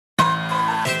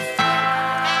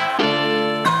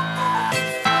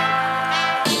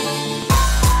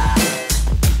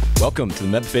Welcome to the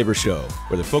Meb Faber Show,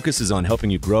 where the focus is on helping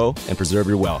you grow and preserve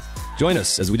your wealth. Join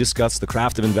us as we discuss the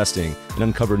craft of investing and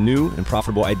uncover new and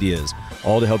profitable ideas,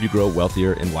 all to help you grow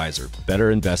wealthier and wiser. Better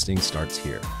investing starts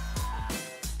here.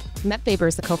 Meb Faber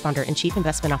is the co-founder and chief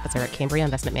investment officer at Cambria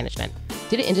Investment Management.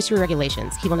 Due to industry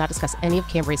regulations, he will not discuss any of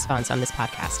Cambria's funds on this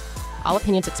podcast. All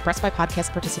opinions expressed by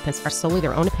podcast participants are solely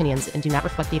their own opinions and do not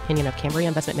reflect the opinion of Cambria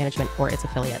Investment Management or its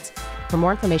affiliates. For more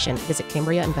information, visit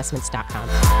CambriaInvestments.com.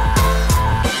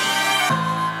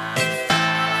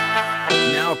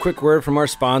 Now, a quick word from our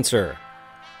sponsor.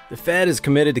 The Fed is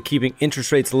committed to keeping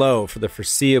interest rates low for the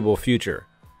foreseeable future.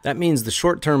 That means the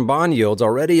short-term bond yields,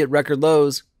 already at record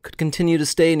lows, could continue to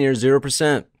stay near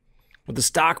 0%. With the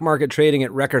stock market trading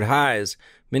at record highs,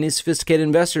 many sophisticated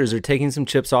investors are taking some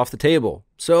chips off the table.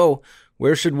 So,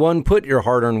 where should one put your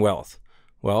hard-earned wealth?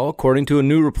 Well, according to a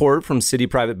new report from Citi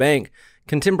Private Bank,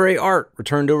 contemporary art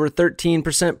returned over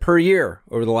 13% per year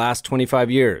over the last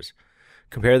 25 years.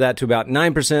 Compare that to about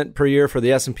 9% per year for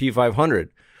the S&P 500.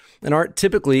 And art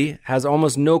typically has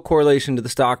almost no correlation to the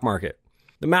stock market.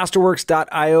 The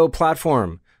Masterworks.io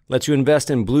platform lets you invest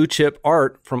in blue-chip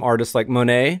art from artists like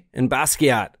Monet and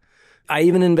Basquiat. I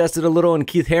even invested a little in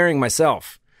Keith Haring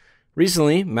myself.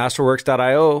 Recently,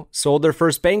 Masterworks.io sold their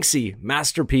first Banksy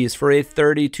masterpiece for a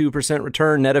 32%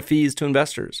 return net of fees to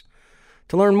investors.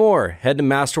 To learn more, head to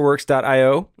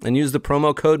Masterworks.io and use the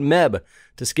promo code MEB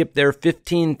to skip their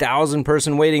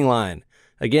 15,000-person waiting line.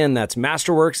 Again, that's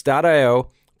Masterworks.io,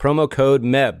 promo code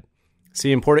MEB.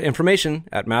 See important information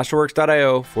at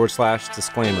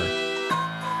Masterworks.io/disclaimer.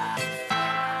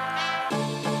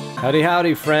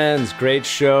 Howdy, friends. Great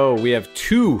show. We have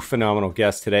two phenomenal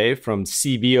guests today from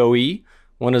Cboe.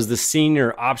 One is the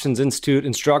Senior Options Institute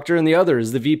instructor, and the other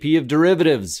is the VP of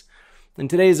Derivatives. In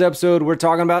today's episode, we're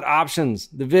talking about options,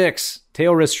 the VIX,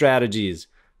 tail risk strategies.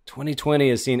 2020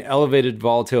 has seen elevated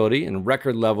volatility and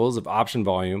record levels of option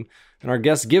volume, and our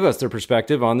guests give us their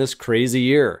perspective on this crazy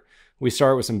year. We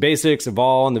start with some basics of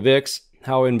vol and the VIX,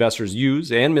 how investors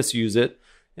use and misuse it,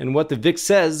 and what the VIX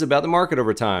says about the market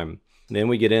over time. Then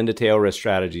we get into tail risk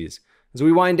strategies. As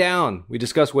we wind down, we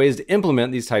discuss ways to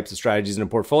implement these types of strategies in a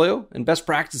portfolio and best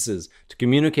practices to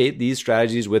communicate these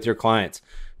strategies with your clients.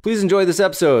 Please enjoy this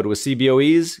episode with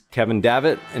Cboe's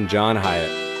Davitt and John Hiatt.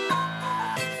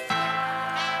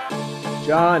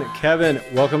 John, Kevin,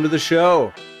 welcome to the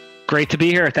show. Great to be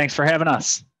here. Thanks for having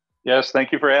us. Yes,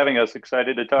 thank you for having us.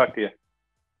 Excited to talk to you.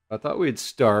 I thought we'd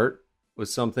start with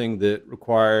something that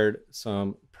required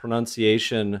some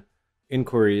pronunciation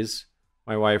inquiries.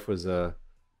 My wife was a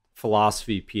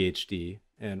philosophy PhD,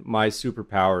 and my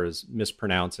superpower is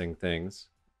mispronouncing things.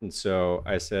 And so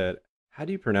I said, how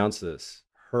do you pronounce this?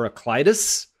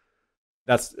 Heraclitus?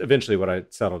 That's eventually what I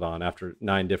settled on after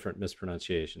 9 different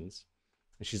mispronunciations.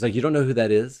 And she's like, you don't know who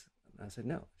that is? And I said,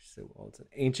 no. She said, well, it's an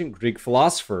ancient Greek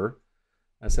philosopher.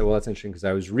 I said, well, that's interesting because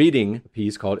I was reading a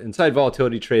piece called Inside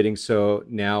Volatility Trading, So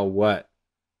Now What?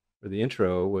 Where the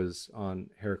intro was on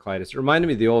Heraclitus. It reminded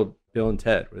me of the old Bill and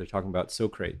Ted, where they're talking about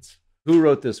Socrates. Who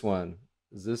wrote this one?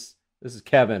 This is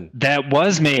Kevin. That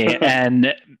was me.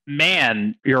 And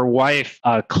man, your wife,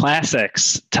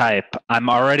 classics type. I'm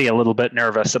already a little bit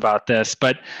nervous about this,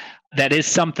 but that is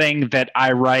something that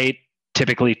I write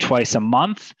typically twice a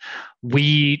month.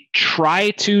 We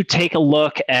try to take a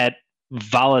look at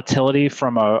volatility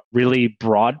from a really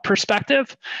broad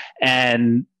perspective.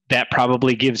 And that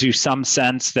probably gives you some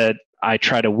sense that I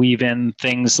try to weave in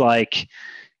things like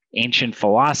ancient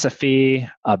philosophy,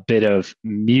 a bit of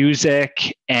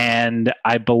music, and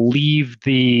I believe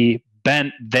the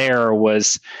bent there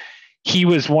was he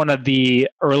was one of the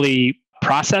early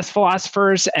process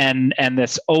philosophers and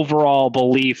this overall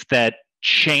belief that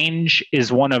change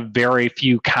is one of very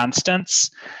few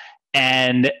constants.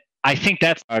 And I think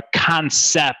that's a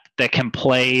concept that can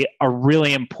play a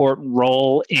really important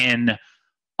role in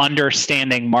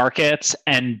understanding markets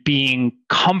and being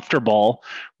comfortable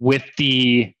with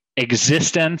the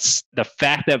existence, the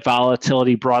fact that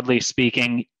volatility, broadly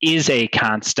speaking, is a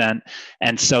constant.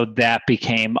 And so that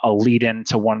became a lead-in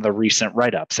to one of the recent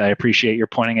write-ups. I appreciate your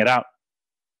pointing it out.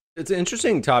 It's an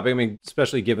interesting topic, I mean,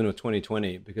 especially given with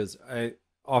 2020, because I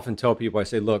often tell people, I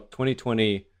say, look,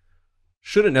 2020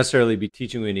 shouldn't necessarily be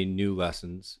teaching you any new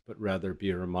lessons, but rather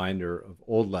be a reminder of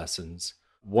old lessons,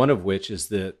 one of which is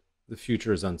that the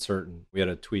future is uncertain. We had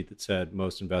a tweet that said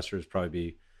most investors probably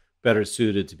be better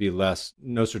suited to be less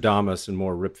Nostradamus and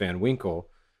more Rip Van Winkle,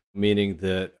 meaning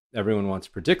that everyone wants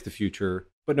to predict the future.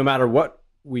 But no matter what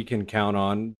we can count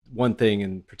on, one thing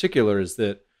in particular is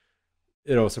that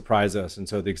it'll surprise us. And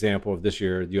so the example of this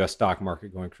year, the US stock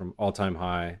market going from all-time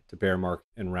high to bear market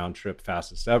and round trip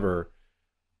fastest ever.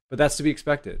 But that's to be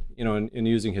expected, in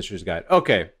using history's guide.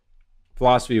 Okay,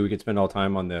 philosophy. We could spend all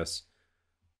time on this.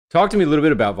 Talk to me a little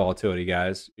bit about volatility,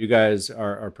 guys. You guys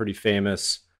are pretty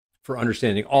famous for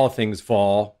understanding all things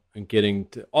vol and getting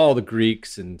to all the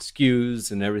Greeks and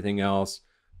skews and everything else.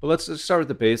 But let's just start with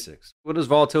the basics. What does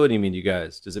volatility mean to you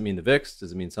guys? Does it mean the VIX?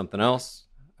 Does it mean something else?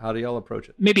 How do y'all approach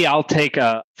it? Maybe I'll take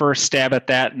a first stab at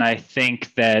that, and I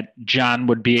think that John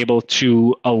would be able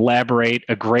to elaborate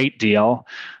a great deal.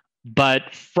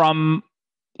 But from,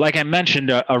 like I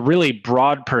mentioned, a really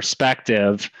broad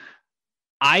perspective,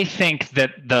 I think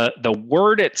that the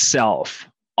word itself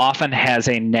often has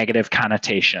a negative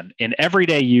connotation. In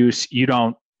everyday use, you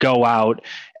don't go out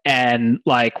and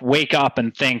like wake up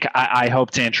and think, I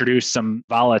hope to introduce some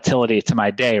volatility to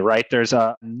my day, right? There's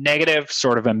a negative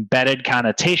sort of embedded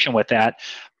connotation with that.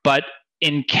 But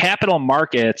in capital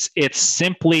markets, it's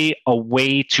simply a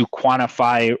way to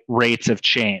quantify rates of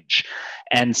change.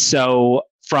 And so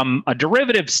from a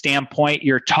derivative standpoint,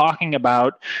 you're talking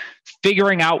about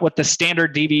figuring out what the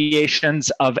standard deviations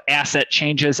of asset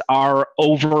changes are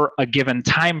over a given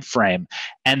time frame.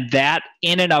 And that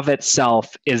in and of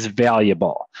itself is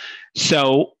valuable.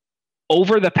 So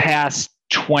over the past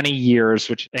 20 years,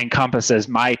 which encompasses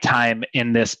my time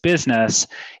in this business,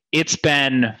 it's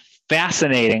been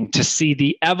fascinating to see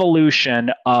the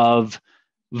evolution of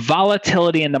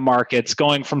volatility in the markets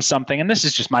going from something, and this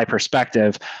is just my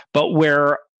perspective, but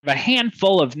where a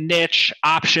handful of niche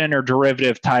option or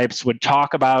derivative types would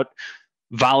talk about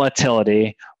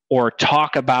volatility or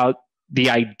talk about the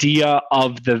idea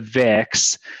of the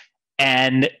VIX,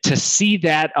 and to see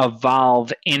that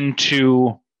evolve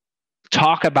into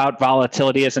talk about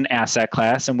volatility as an asset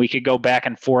class. And we could go back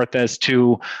and forth as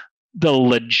to the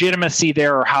legitimacy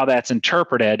there or how that's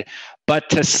interpreted, but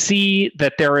to see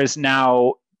that there is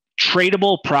now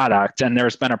tradable product, and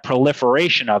there's been a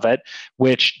proliferation of it,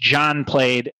 which John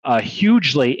played a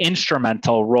hugely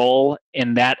instrumental role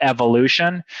in that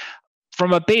evolution.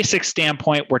 From a basic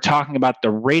standpoint, we're talking about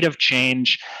the rate of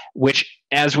change, which,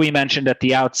 as we mentioned at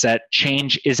the outset,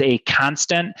 change is a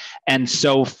constant. And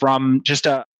so from just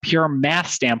a pure math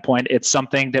standpoint, it's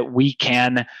something that we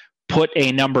can put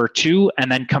a number to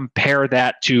and then compare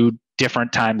that to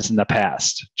different times in the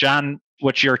past. John,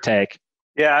 what's your take?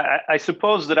 Yeah, I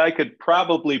suppose that I could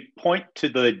probably point to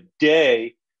the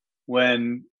day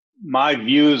when my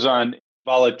views on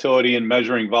volatility and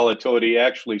measuring volatility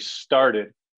actually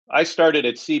started. I started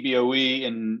at Cboe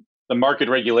in the market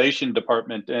regulation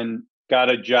department and got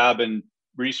a job in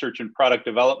research and product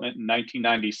development in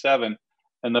 1997.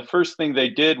 And the first thing they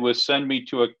did was send me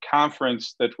to a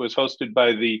conference that was hosted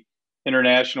by the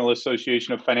International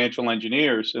Association of Financial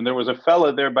Engineers. And there was a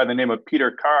fellow there by the name of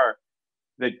Peter Carr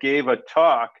that gave a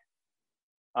talk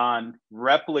on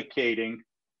replicating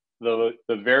the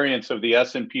variance of the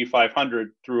S&P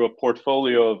 500 through a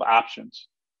portfolio of options.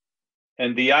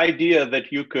 And the idea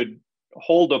that you could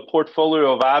hold a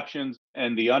portfolio of options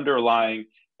and the underlying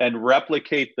and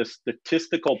replicate the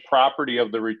statistical property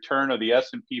of the return of the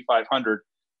S&P 500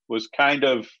 was kind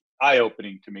of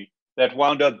eye-opening to me. That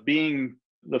wound up being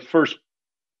the first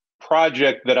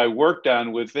project that I worked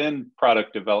on within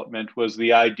product development, was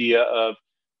the idea of,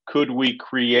 could we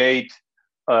create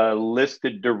a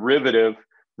listed derivative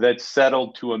that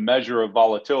settled to a measure of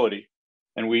volatility?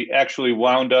 And we actually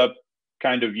wound up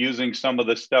kind of using some of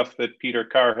the stuff that Peter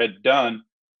Carr had done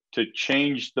to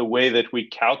change the way that we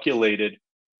calculated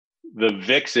the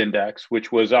VIX index,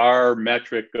 which was our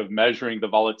metric of measuring the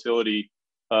volatility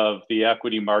of the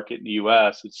equity market in the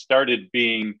US. It started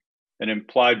being an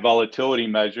implied volatility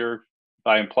measure.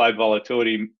 By implied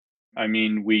volatility, I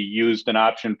mean, we used an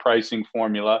option pricing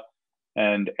formula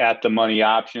and at the money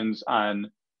options on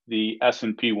the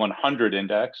S&P 100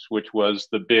 index, which was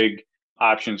the big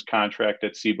options contract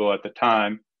at Cboe at the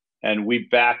time. And we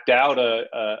backed out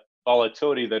a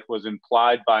volatility that was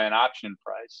implied by an option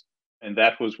price. And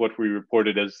that was what we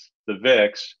reported as the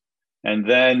VIX. And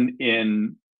then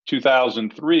in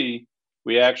 2003,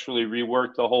 we actually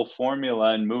reworked the whole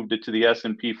formula and moved it to the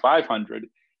S&P 500.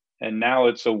 And now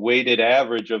it's a weighted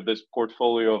average of this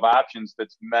portfolio of options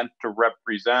that's meant to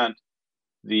represent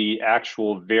the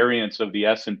actual variance of the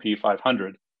S&P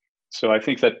 500. So I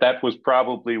think that was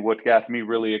probably what got me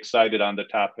really excited on the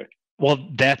topic. Well,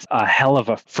 that's a hell of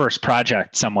a first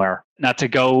project somewhere. Not to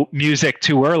go music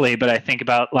too early, but I think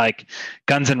about like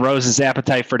Guns N' Roses'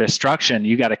 Appetite for Destruction.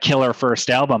 You got a killer first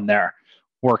album there,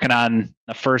 working on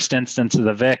the first instance of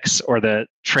the VIX or the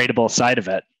tradable side of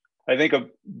it. I think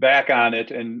back on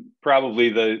it, and probably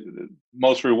the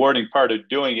most rewarding part of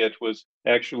doing it was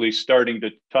actually starting to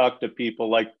talk to people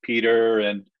like Peter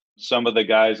and some of the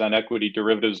guys on equity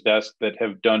derivatives desk that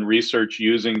have done research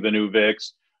using the new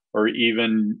VIX, or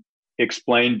even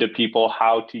explained to people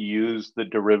how to use the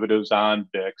derivatives on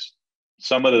VIX.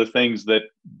 Some of the things that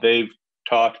they've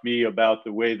taught me about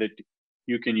the way that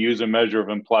you can use a measure of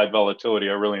implied volatility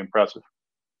are really impressive.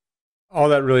 All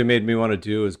that really made me want to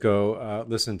do is go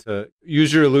listen to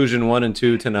Use Your Illusion 1 and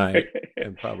 2 tonight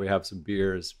and probably have some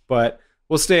beers. But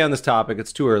we'll stay on this topic.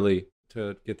 It's too early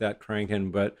to get that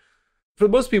cranking. But for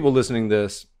most people listening to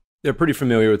this, they're pretty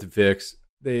familiar with the VIX.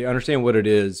 They understand what it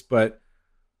is, but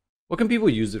what can people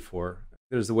use it for?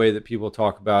 There's the way that people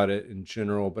talk about it in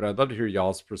general, but I'd love to hear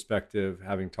y'all's perspective,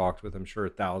 having talked with, I'm sure,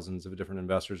 thousands of different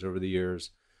investors over the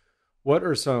years. What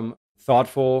are some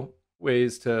thoughtful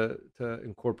ways to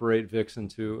incorporate VIX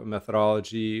into a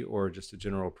methodology or just a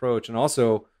general approach? And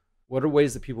also, what are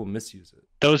ways that people misuse it?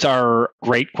 Those are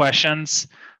great questions.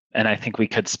 And I think we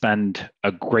could spend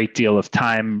a great deal of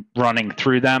time running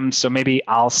through them. So maybe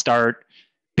I'll start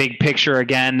big picture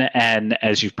again. And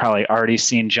as you've probably already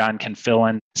seen, John can fill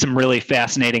in some really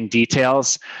fascinating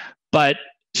details. But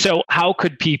so how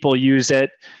could people use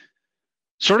it?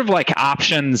 Sort of like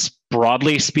options,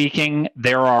 broadly speaking,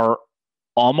 there are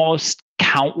almost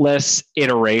countless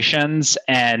iterations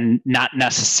and not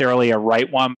necessarily a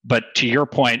right one. But to your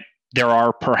point, there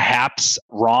are perhaps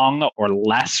wrong or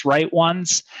less right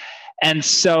ones. And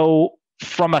so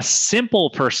from a simple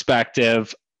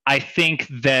perspective, I think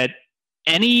that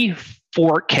any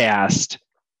forecast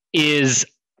is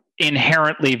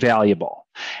inherently valuable.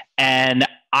 And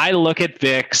I look at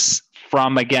VIX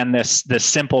from, again, this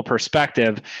simple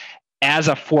perspective as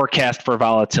a forecast for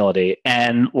volatility.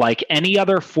 And like any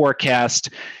other forecast,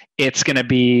 it's going to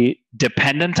be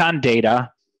dependent on data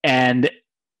and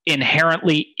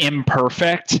inherently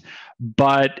imperfect.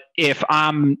 But if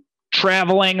I'm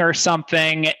traveling or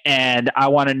something and I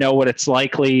want to know what it's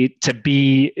likely to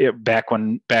be back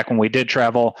when we did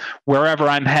travel, wherever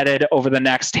I'm headed over the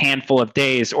next handful of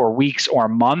days or weeks or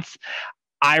month,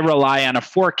 I rely on a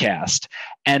forecast.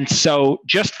 And so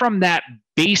just from that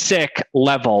basic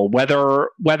level,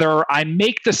 whether I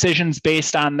make decisions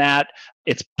based on that,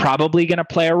 it's probably going to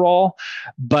play a role.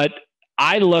 But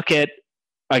I look at,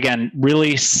 again,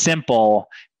 really simple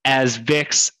as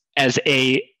VIX as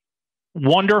a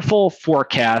wonderful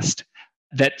forecast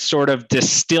that sort of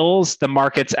distills the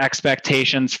market's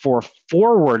expectations for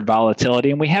forward volatility.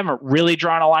 And we haven't really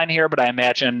drawn a line here, but I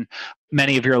imagine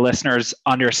many of your listeners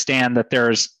understand that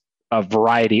there's a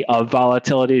variety of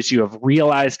volatilities. You have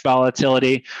realized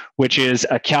volatility, which is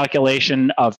a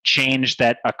calculation of change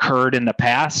that occurred in the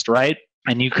past, right?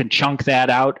 And you can chunk that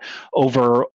out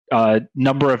over a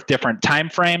number of different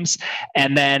timeframes.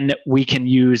 And then we can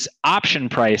use option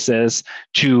prices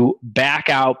to back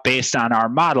out, based on our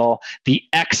model, the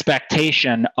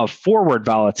expectation of forward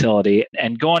volatility.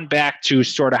 And going back to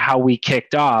sort of how we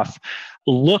kicked off,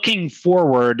 looking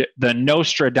forward, the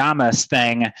Nostradamus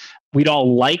thing, we don't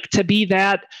like to be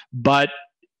that, but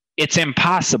it's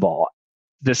impossible.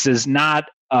 This is not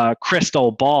a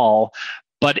crystal ball,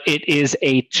 but it is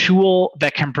a tool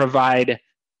that can provide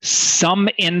some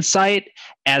insight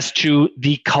as to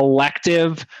the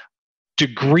collective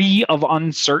degree of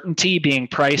uncertainty being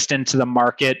priced into the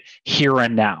market here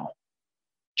and now.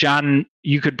 John,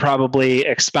 you could probably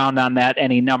expound on that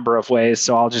any number of ways,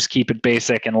 so I'll just keep it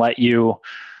basic and let you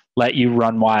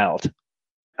run wild.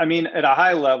 I mean, at a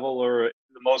high level, or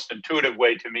the most intuitive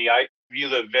way to me, I view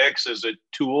the VIX as a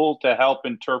tool to help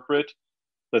interpret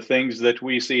the things that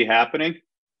we see happening.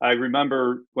 I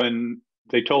remember when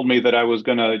they told me that I was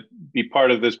going to be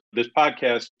part of this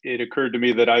podcast, it occurred to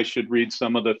me that I should read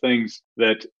some of the things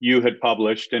that you had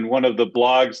published. And one of the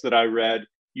blogs that I read,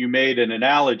 you made an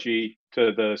analogy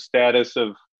to the status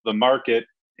of the market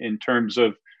in terms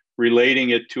of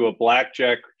relating it to a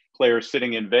blackjack player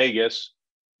sitting in Vegas,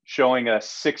 showing a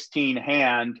 16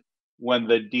 hand when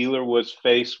the dealer was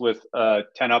faced with a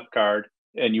 10 up card.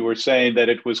 And you were saying that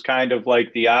it was kind of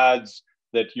like the odds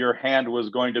that your hand was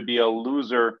going to be a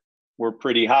loser were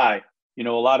pretty high. You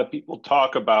know, a lot of people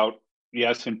talk about the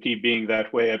S&P being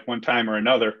that way at one time or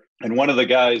another. And one of the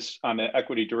guys on the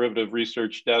equity derivative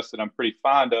research desk that I'm pretty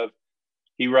fond of,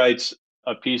 he writes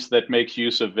a piece that makes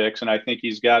use of VIX. And I think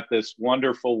he's got this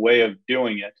wonderful way of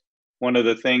doing it. One of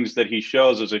the things that he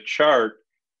shows as a chart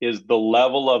is the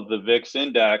level of the VIX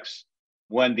index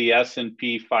when the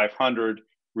S&P 500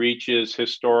 reaches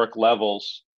historic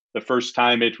levels. The first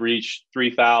time it reached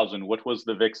 3,000, what was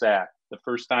the VIX at? The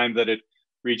first time that it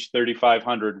reached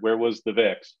 3,500, where was the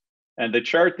VIX? And the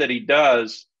chart that he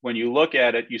does, when you look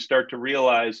at it, you start to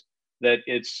realize that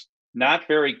it's not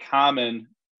very common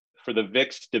for the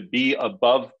VIX to be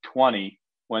above 20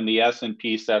 when the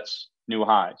S&P sets new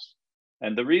highs.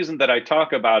 And the reason that I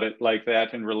talk about it like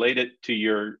that and relate it to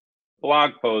your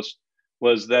blog post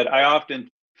was that I often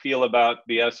feel about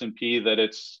the S&P that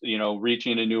it's,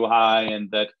 reaching a new high and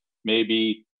that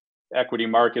maybe equity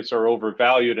markets are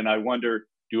overvalued. And I wonder,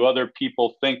 do other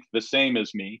people think the same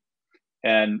as me?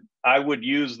 And I would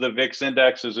use the VIX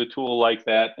index as a tool like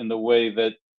that in the way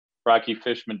that Rocky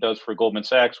Fishman does for Goldman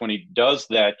Sachs when he does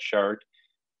that chart.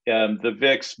 The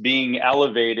VIX being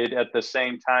elevated at the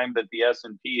same time that the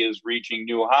S&P is reaching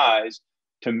new highs,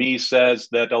 to me says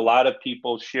that a lot of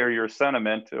people share your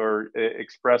sentiment or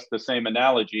express the same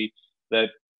analogy that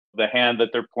the hand that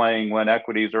they're playing when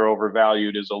equities are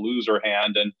overvalued is a loser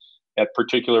hand. And at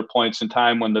particular points in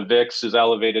time when the VIX is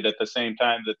elevated at the same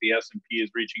time that the S&P is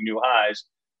reaching new highs,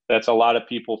 that's a lot of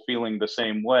people feeling the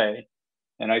same way.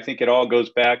 And I think it all goes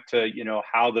back to,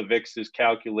 how the VIX is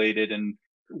calculated and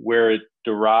where it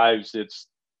derives its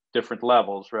different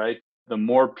levels, right? The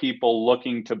more people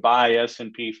looking to buy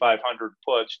S&P 500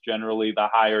 puts, generally the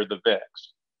higher the VIX.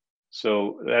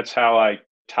 So that's how I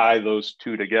tie those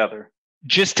two together.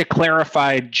 Just to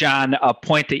clarify, John, a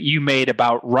point that you made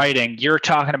about writing, you're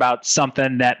talking about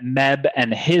something that Meb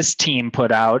and his team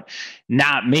put out,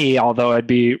 not me, although I'd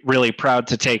be really proud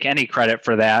to take any credit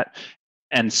for that.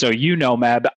 And so,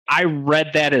 Meb, I read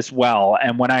that as well.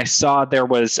 And when I saw there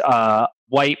was a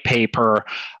white paper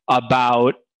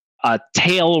about a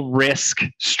tail risk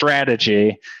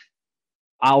strategy,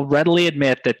 I'll readily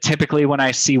admit that typically when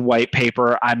I see white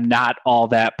paper, I'm not all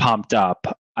that pumped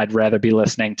up. I'd rather be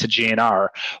listening to GNR.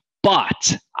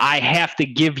 But I have to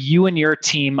give you and your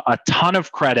team a ton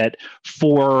of credit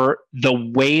for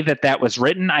the way that was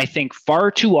written. I think far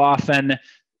too often,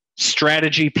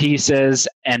 strategy pieces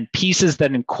and pieces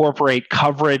that incorporate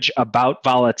coverage about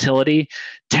volatility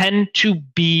tend to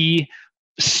be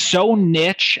so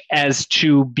niche as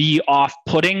to be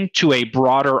off-putting to a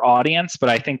broader audience. But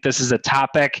I think this is a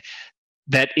topic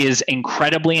that is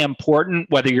incredibly important,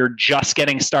 whether you're just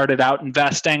getting started out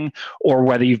investing or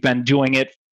whether you've been doing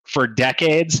it for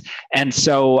decades. And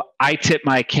so I tip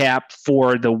my cap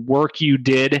for the work you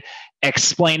did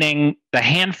explaining the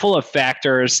handful of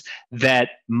factors that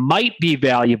might be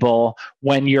valuable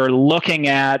when you're looking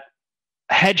at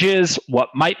hedges, what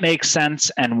might make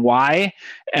sense and why.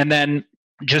 And then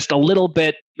just a little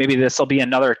bit, maybe this will be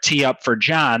another tee up for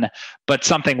John, but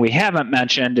something we haven't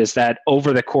mentioned is that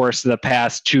over the course of the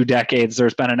past 2 decades,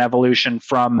 there's been an evolution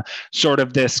from sort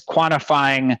of this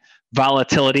quantifying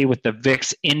volatility with the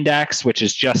VIX index, which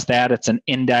is just that. It's an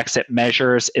index, it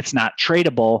measures, it's not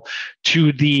tradable,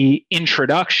 to the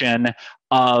introduction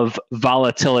of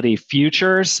volatility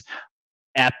futures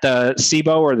at the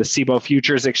Cboe or the Cboe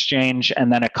Futures Exchange.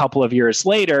 And then a couple of years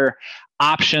later,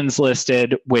 options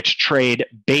listed, which trade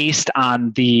based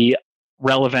on the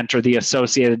relevant or the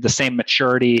associated, the same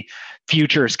maturity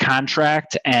futures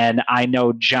contract. And I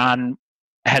know John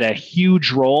had a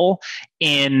huge role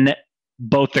in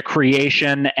both the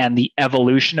creation and the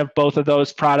evolution of both of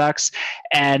those products.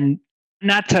 And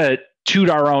not to toot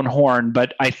our own horn,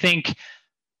 but I think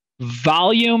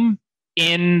volume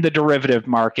in the derivative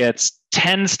markets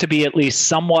tends to be at least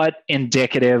somewhat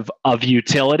indicative of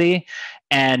utility.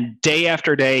 And day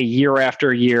after day, year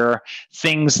after year,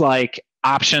 things like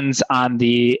options on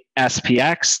the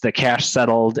SPX, the cash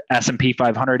settled S&P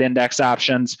 500 index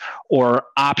options, or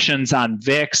options on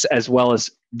VIX, as well as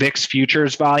VIX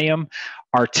futures volume,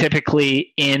 are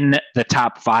typically in the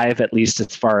top 5, at least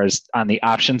as far as on the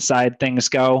option side things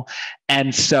go.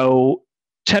 And so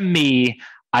to me,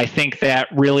 I think that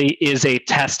really is a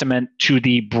testament to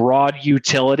the broad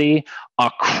utility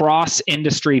across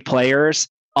industry players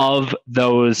of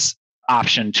those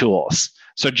option tools.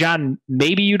 So John,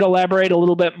 maybe you'd elaborate a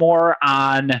little bit more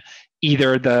on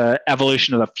either the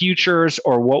evolution of the futures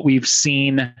or what we've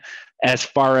seen as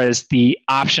far as the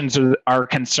options are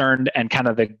concerned and kind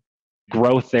of the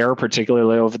growth there,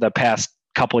 particularly over the past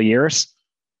couple of years.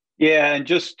 Yeah, and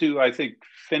just to, I think,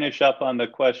 finish up on the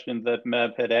question that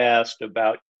Mev had asked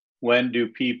about when do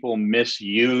people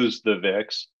misuse the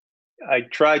VIX, I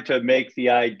tried to make the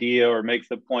idea or make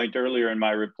the point earlier in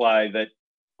my reply that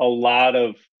a lot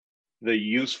of the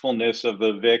usefulness of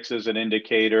the VIX as an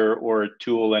indicator or a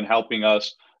tool in helping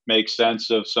us make sense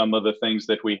of some of the things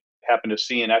that we happen to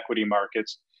see in equity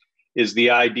markets is the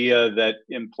idea that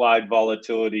implied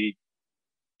volatility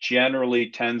generally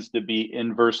tends to be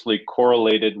inversely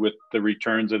correlated with the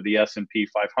returns of the S&P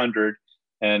 500.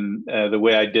 And the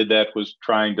way I did that was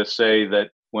trying to say that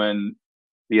when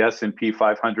the S&P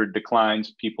 500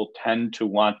 declines, people tend to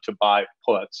want to buy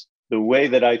puts. The way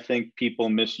that I think people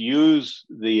misuse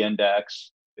the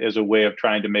index as a way of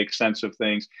trying to make sense of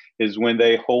things is when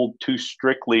they hold too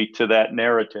strictly to that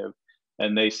narrative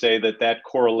and they say that that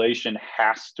correlation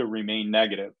has to remain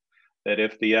negative. that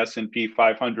if the S&P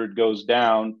 500 goes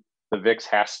down, the VIX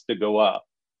has to go up.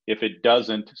 If it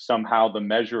doesn't, somehow the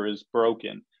measure is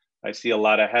broken. I see a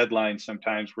lot of headlines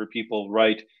sometimes where people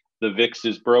write, the VIX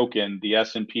is broken, the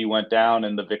S&P went down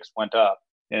and the VIX went up.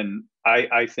 And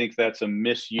I think that's a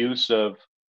misuse of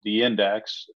the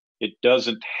index. It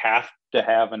doesn't have to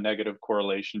have a negative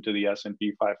correlation to the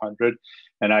S&P 500.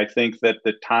 And I think that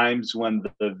the times when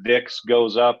the VIX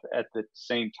goes up at the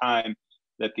same time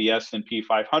that the S&P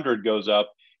 500 goes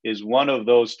up is one of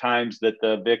those times that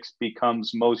the VIX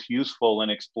becomes most useful in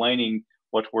explaining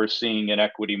what we're seeing in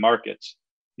equity markets.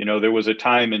 You know, there was a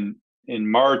time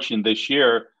in March in this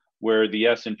year where the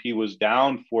S&P was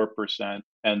down 4%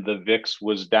 and the VIX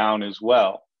was down as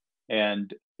well.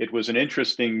 And it was an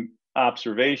interesting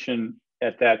observation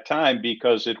at that time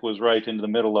because it was right in the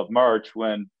middle of March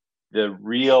when the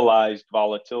realized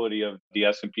volatility of the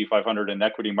S&P 500 and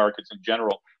equity markets in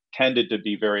general tended to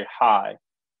be very high.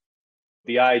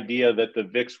 The idea that the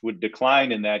VIX would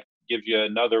decline in that gives you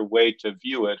another way to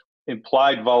view it.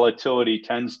 Implied volatility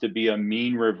tends to be a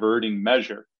mean reverting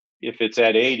measure. If it's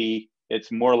at 80,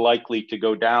 it's more likely to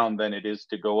go down than it is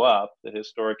to go up. The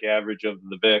historic average of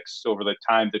the VIX over the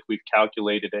time that we've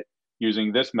calculated it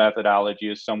using this methodology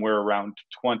is somewhere around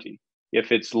 20.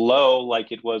 If it's low,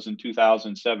 like it was in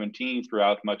 2017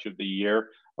 throughout much of the year,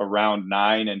 around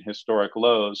 9 and historic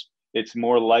lows, it's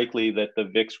more likely that the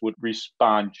VIX would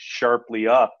respond sharply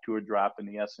up to a drop in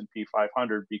the S&P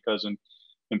 500 because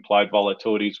implied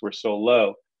volatilities were so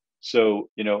low. So,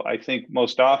 you know, I think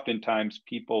most oftentimes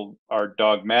people are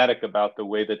dogmatic about the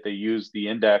way that they use the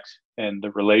index and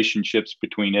the relationships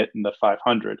between it and the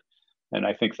 500. And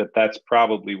I think that that's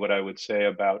probably what I would say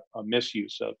about a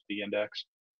misuse of the index.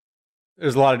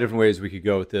 There's a lot of different ways we could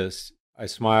go with this. I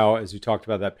smile as you talked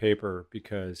about that paper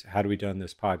because had we done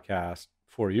this podcast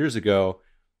 4 years ago,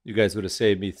 you guys would have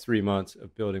saved me 3 months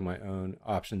of building my own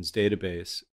options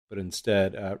database. But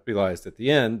instead, realized at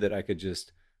the end that I could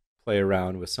just play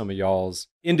around with some of y'all's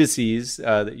indices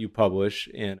that you publish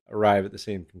and arrive at the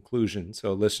same conclusion.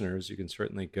 So listeners, you can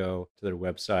certainly go to their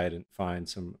website and find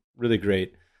some really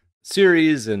great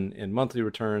series and monthly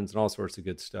returns and all sorts of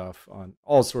good stuff on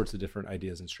all sorts of different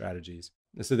ideas and strategies.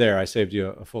 And so there, I saved you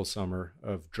a full summer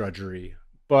of drudgery.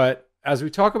 But as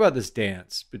we talk about this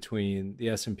dance between the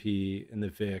S&P and the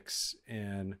VIX,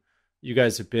 and you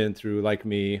guys have been through, like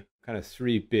me, kind of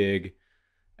 3 big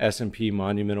S&P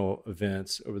monumental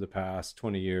events over the past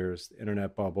 20 years, the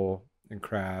internet bubble and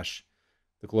crash,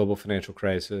 the global financial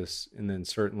crisis, and then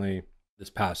certainly this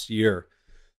past year.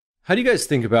 How do you guys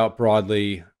think about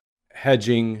broadly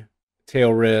hedging,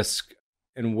 tail risk,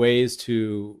 and ways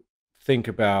to think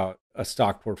about a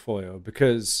stock portfolio?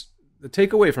 Because the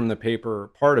takeaway from the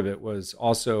paper, part of it was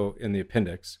also in the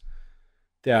appendix,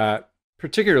 that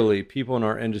particularly people in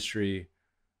our industry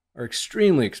are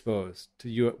extremely exposed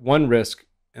to one risk,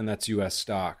 and that's U.S.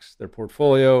 stocks. Their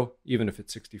portfolio, even if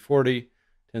it's 60-40,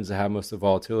 tends to have most of the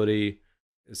volatility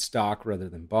is stock rather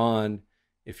than bond.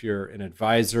 If you're an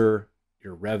advisor,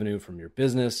 your revenue from your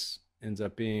business ends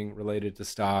up being related to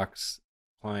stocks.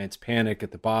 Clients panic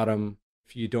at the bottom.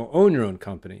 If you don't own your own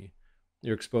company,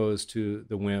 you're exposed to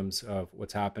the whims of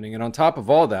what's happening. And on top of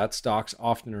all that, stocks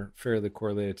often are fairly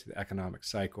correlated to the economic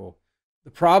cycle.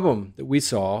 The problem that we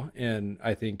saw, and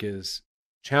I think is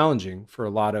challenging for a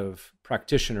lot of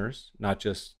practitioners, not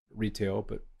just retail,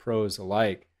 but pros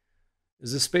alike,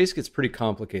 is the space gets pretty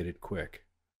complicated quick.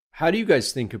 How do you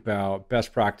guys think about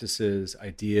best practices,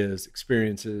 ideas,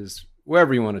 experiences,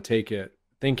 wherever you want to take it,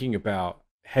 thinking about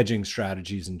hedging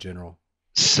strategies in general?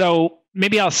 So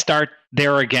maybe I'll start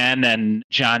there again, and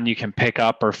John, you can pick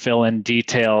up or fill in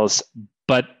details.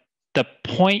 But the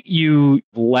point you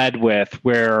led with,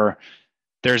 where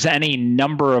there's any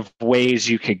number of ways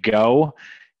you could go,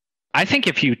 I think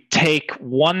if you take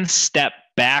one step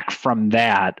back from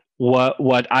that,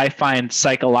 what I find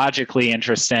psychologically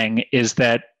interesting is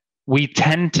that we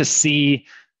tend to see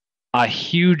a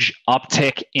huge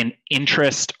uptick in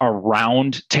interest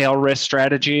around tail risk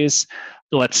strategies.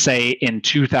 Let's say in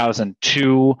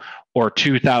 2002 or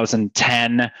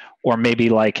 2010, or maybe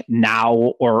like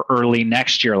now or early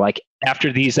next year, like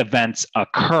after these events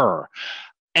occur.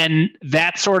 And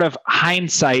that sort of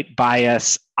hindsight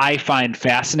bias I find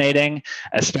fascinating,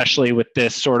 especially with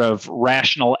this sort of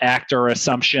rational actor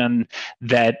assumption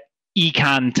that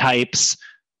econ types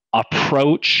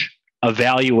approach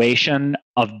evaluation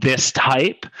of this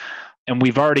type. And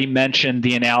we've already mentioned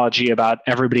the analogy about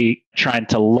everybody trying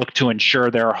to look to insure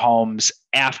their homes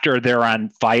after they're on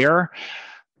fire.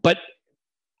 But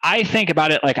I think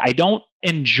about it like I don't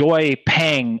enjoy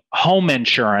paying home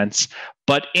insurance,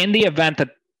 but in the event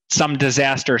that some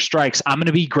disaster strikes, I'm going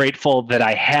to be grateful that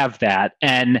I have that.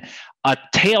 And a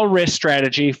tail risk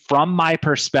strategy, from my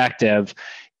perspective,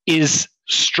 is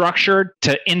structured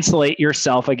to insulate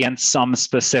yourself against some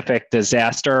specific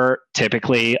disaster,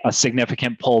 typically a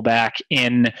significant pullback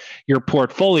in your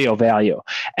portfolio value.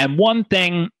 And one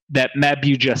thing that Meb,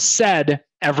 you just said,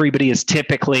 everybody is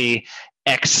typically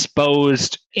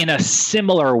exposed in a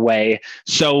similar way.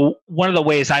 So one of the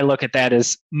ways I look at that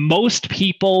is most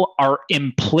people are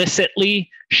implicitly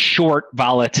short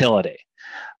volatility.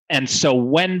 And so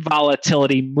when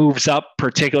volatility moves up,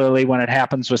 particularly when it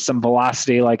happens with some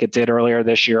velocity like it did earlier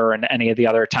this year and any of the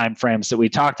other timeframes that we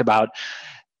talked about,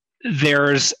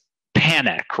 there's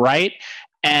panic, right?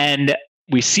 And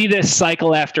we see this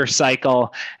cycle after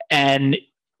cycle, and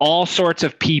all sorts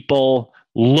of people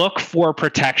look for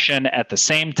protection at the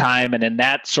same time. And in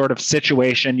that sort of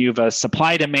situation, you have a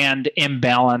supply-demand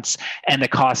imbalance and the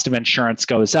cost of insurance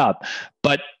goes up.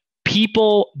 But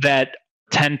people that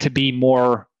tend to be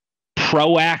more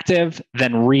proactive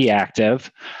than reactive,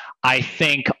 I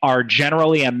think, are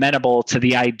generally amenable to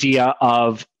the idea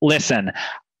of, listen,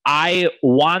 I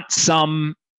want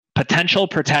some potential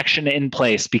protection in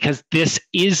place because this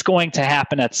is going to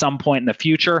happen at some point in the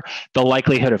future. The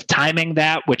likelihood of timing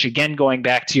that, which again, going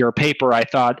back to your paper, I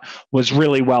thought was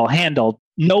really well handled.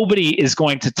 Nobody is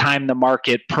going to time the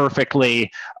market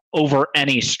perfectly over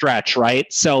any stretch, right?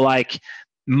 So like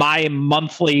my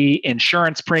monthly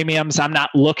insurance premiums, I'm not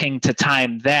looking to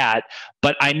time that,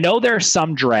 but I know there's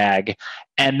some drag.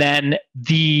 And then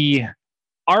the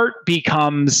art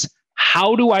becomes,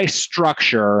 how do I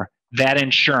structure that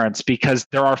insurance? Because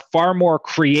there are far more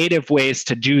creative ways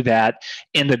to do that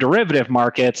in the derivative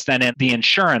markets than in the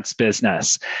insurance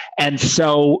business. And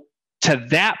so to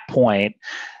that point,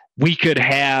 we could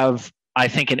have, I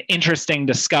think, an interesting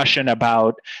discussion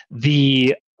about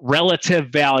the relative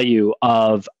value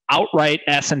of outright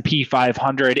S&P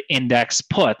 500 index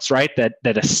puts, right?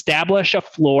 That establish a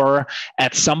floor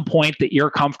at some point that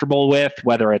you're comfortable with,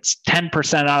 whether it's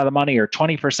 10% out of the money or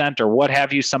 20% or what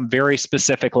have you, some very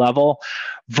specific level,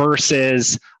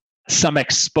 versus some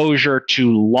exposure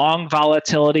to long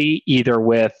volatility, either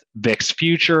with VIX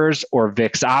futures or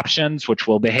VIX options, which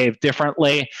will behave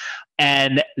differently.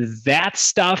 And that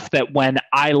stuff that when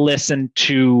I listen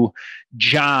to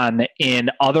John in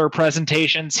other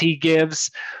presentations he gives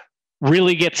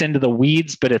really gets into the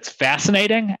weeds, but it's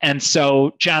fascinating. And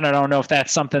so, John, I don't know if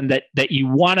that's something that you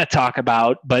want to talk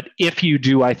about, but if you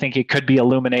do, I think it could be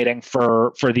illuminating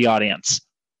for the audience.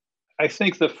 I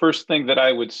think the first thing that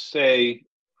I would say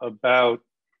about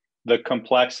the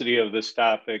complexity of this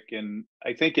topic, and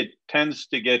I think it tends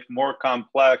to get more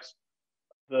complex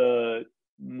the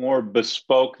more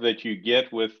bespoke that you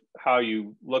get with how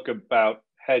you look about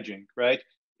hedging, right?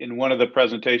 In one of the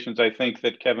presentations, I think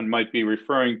that Kevin might be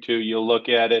referring to, you'll look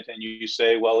at it and you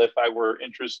say, well, if I were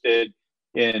interested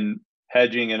in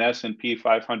hedging an S&P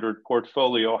 500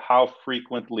 portfolio, how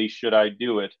frequently should I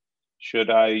do it?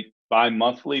 Should I buy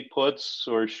monthly puts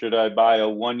or should I buy a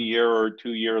 1 year or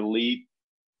 2 year leap?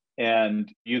 And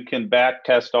you can back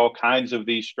test all kinds of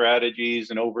these strategies,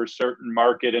 and over certain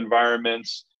market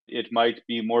environments, it might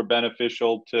be more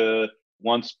beneficial to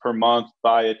once per month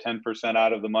buy a 10%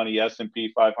 out of the money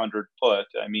S&P 500 put.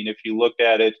 I mean, if you look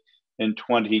at it in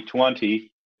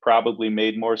 2020, probably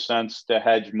made more sense to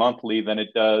hedge monthly than it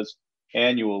does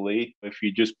annually. If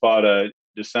you just bought a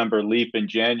December leap in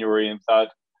January and thought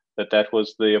that that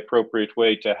was the appropriate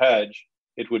way to hedge,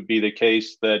 it would be the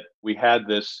case that we had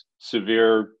this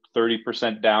severe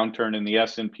 30% downturn in the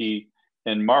S&P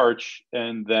in March,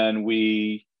 and then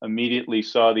we immediately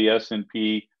saw the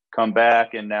S&P come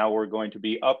back, and now we're going to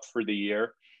be up for the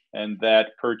year. And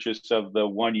that purchase of the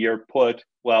 1 year put,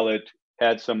 while it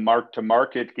had some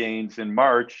mark-to-market gains in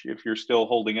March, if you're still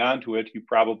holding on to it, you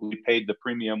probably paid the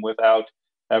premium without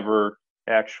ever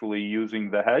actually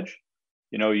using the hedge.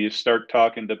 You know, you start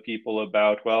talking to people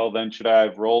about, well, then should I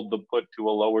have rolled the put to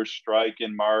a lower strike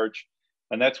in March?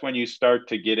 And that's when you start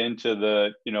to get into the,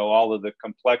 you know, all of the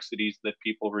complexities that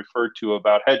people refer to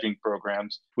about hedging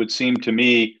programs. It would seem to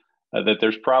me that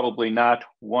there's probably not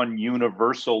one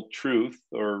universal truth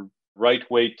or right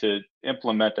way to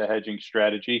implement a hedging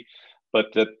strategy, but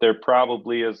that there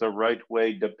probably is a right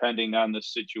way depending on the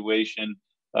situation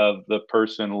of the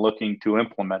person looking to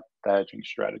implement the hedging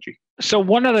strategy. So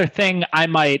one other thing I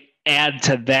might add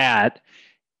to that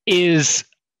is,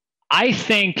 I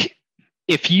think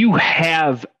if you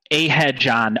have a hedge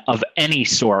on of any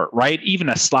sort, right? Even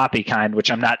a sloppy kind,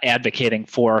 which I'm not advocating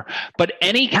for, but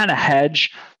any kind of hedge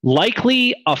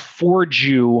likely affords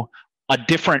you a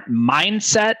different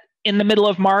mindset in the middle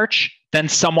of March than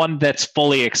someone that's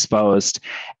fully exposed.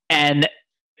 And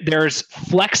there's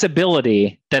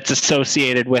flexibility that's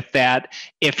associated with that.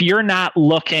 If you're not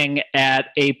looking at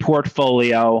a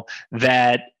portfolio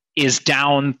that is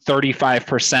down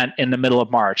 35% in the middle of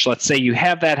March, let's say you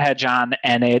have that hedge on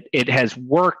and it has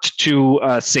worked to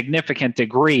a significant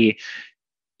degree,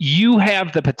 you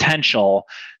have the potential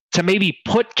to maybe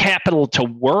put capital to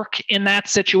work in that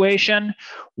situation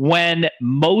when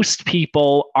most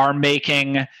people are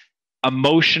making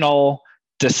emotional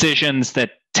decisions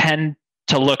that tend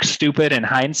to look stupid in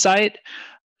hindsight.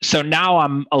 So now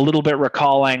I'm a little bit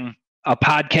recalling a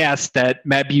podcast that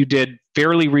Meb, you did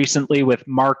fairly recently with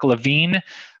Mark Levine,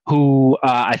 who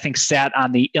I think sat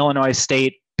on the Illinois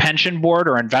State Pension Board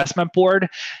or Investment Board.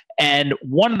 And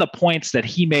one of the points that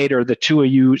he made, or the two of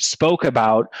you spoke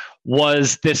about,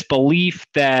 was this belief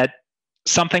that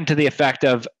something to the effect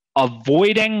of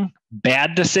avoiding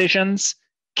bad decisions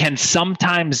can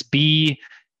sometimes be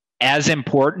as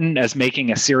important as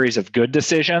making a series of good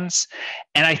decisions.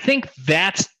 And I think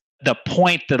that's the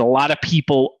point that a lot of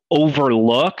people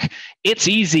overlook. It's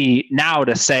easy now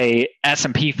to say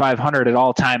S&P 500 at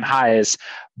all-time highs,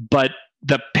 but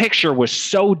the picture was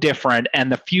so different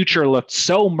and the future looked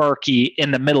so murky in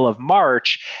the middle of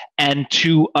March. And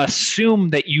to assume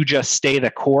that you just stay the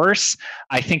course,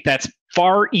 I think that's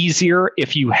far easier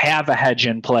if you have a hedge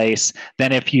in place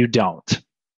than if you don't.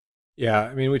 Yeah,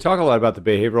 I mean, we talk a lot about the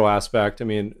behavioral aspect. I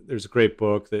mean, there's a great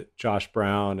book that Josh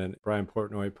Brown and Brian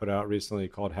Portnoy put out recently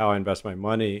called How I Invest My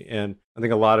Money. And I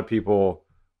think a lot of people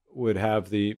would have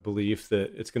the belief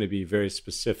that it's going to be very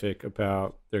specific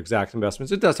about their exact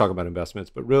investments. It does talk about investments,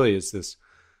 but really it's this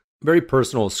very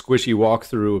personal, squishy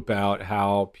walkthrough about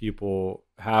how people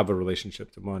have a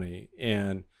relationship to money.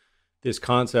 And this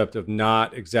concept of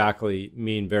not exactly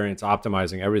mean variance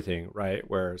optimizing everything, right?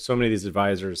 Where so many of these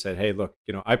advisors said, hey, look,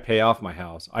 I pay off my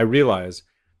house. I realize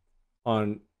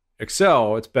on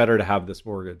Excel, it's better to have this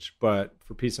mortgage, but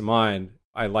for peace of mind,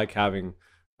 I like having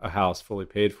a house fully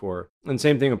paid for. And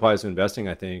same thing applies to investing,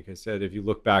 I think. I said, if you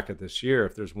look back at this year,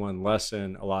 if there's one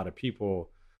lesson a lot of people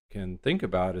can think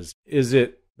about is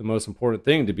it the most important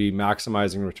thing to be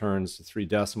maximizing returns to 3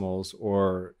 decimals,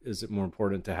 or is it more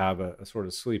important to have a sort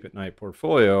of sleep at night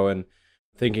portfolio? And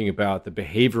thinking about the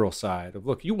behavioral side of,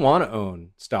 look, you want to own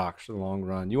stocks for the long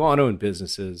run. You want to own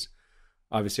businesses.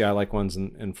 Obviously, I like ones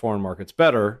in foreign markets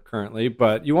better currently,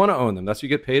 but you want to own them. That's what you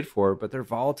get paid for. But they're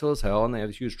volatile as hell and they have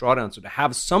a huge drawdown. So to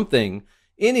have something,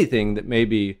 anything that may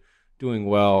be doing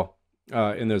well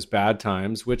in those bad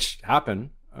times, which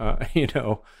happen,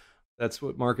 that's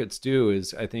what markets do,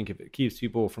 is I think if it keeps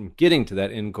people from getting to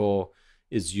that end goal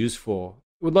is useful.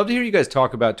 Would love to hear you guys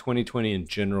talk about 2020 in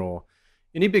general.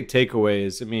 Any big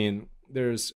takeaways? I mean,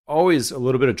 there's always a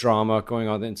little bit of drama going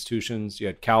on in the institutions. You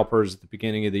had CalPERS at the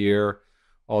beginning of the year,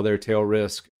 all their tail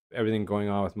risk, everything going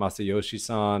on with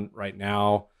Masayoshi-san right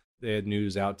now. They had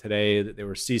news out today that they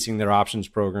were ceasing their options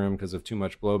program because of too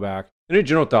much blowback. Any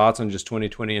general thoughts on just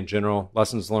 2020 in general?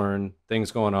 Lessons learned,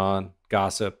 things going on,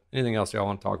 gossip, anything else y'all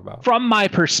want to talk about? From my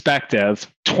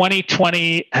perspective,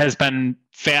 2020 has been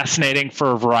fascinating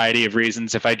for a variety of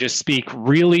reasons. If I just speak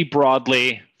really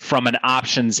broadly from an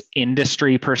options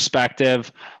industry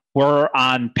perspective, we're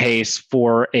on pace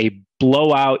for a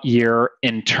blowout year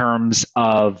in terms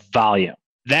of volume.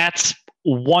 That's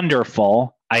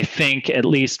wonderful. I think, at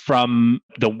least from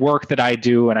the work that I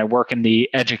do, and I work in the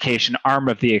education arm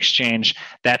of the exchange,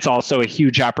 that's also a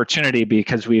huge opportunity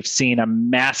because we've seen a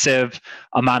massive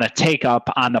amount of take up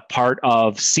on the part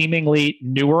of seemingly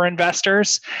newer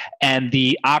investors. And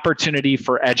the opportunity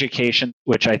for education,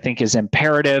 which I think is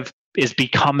imperative, is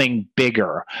becoming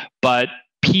bigger. But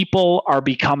people are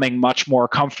becoming much more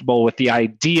comfortable with the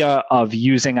idea of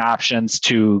using options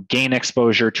to gain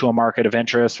exposure to a market of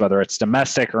interest, whether it's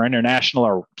domestic or international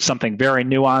or something very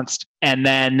nuanced. And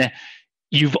then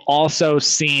you've also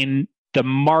seen the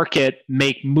market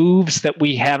make moves that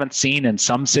we haven't seen in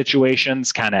some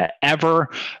situations kind of ever,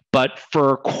 but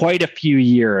for quite a few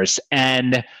years.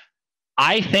 And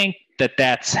I think that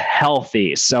that's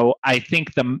healthy. So I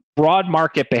think the broad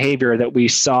market behavior that we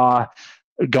saw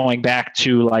going back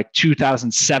to like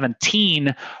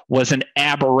 2017 was an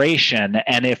aberration.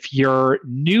 And if you're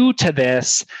new to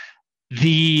this,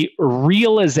 the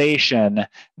realization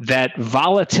that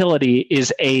volatility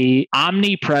is a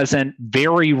omnipresent,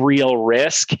 very real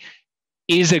risk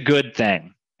is a good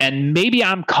thing. And maybe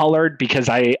I'm colored because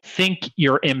I think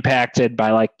you're impacted by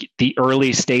like the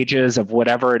early stages of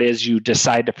whatever it is you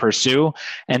decide to pursue.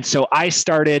 And so I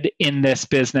started in this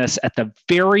business at the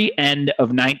very end of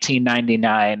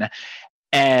 1999.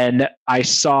 And I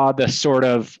saw the sort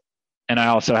of, and I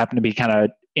also happen to be kind of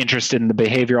interested in the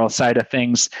behavioral side of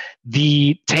things,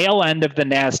 the tail end of the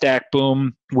NASDAQ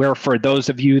boom, where for those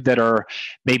of you that are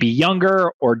maybe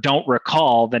younger or don't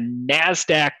recall, the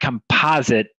NASDAQ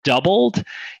composite doubled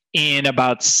in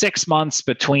about 6 months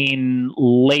between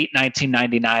late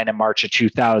 1999 and March of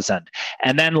 2000,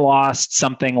 and then lost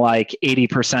something like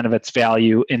 80% of its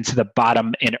value into the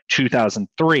bottom in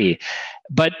 2003.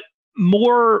 But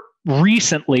more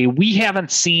recently, we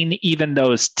haven't seen even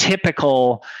those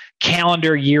typical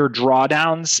calendar year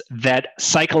drawdowns, that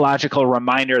psychological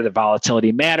reminder that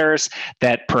volatility matters,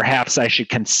 that perhaps I should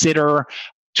consider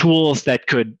tools that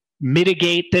could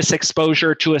mitigate this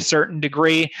exposure to a certain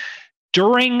degree.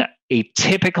 During a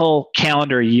typical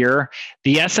calendar year,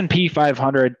 the S&P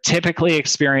 500 typically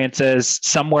experiences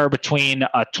somewhere between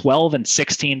a 12 and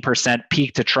 16%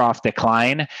 peak to trough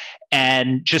decline.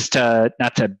 And just to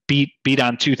not to beat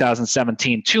on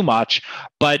 2017 too much,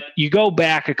 but you go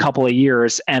back a couple of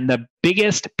years and the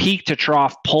biggest peak to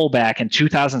trough pullback in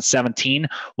 2017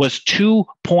 was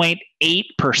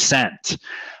 2.8%.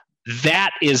 That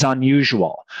is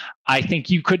unusual. I think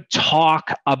you could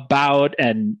talk about,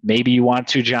 and maybe you want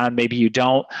to, John, maybe you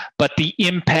don't, but the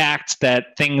impact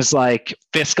that things like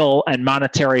fiscal and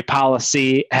monetary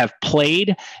policy have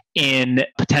played in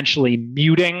potentially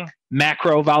muting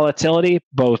macro volatility,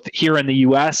 both here in the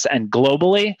US and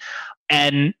globally.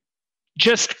 And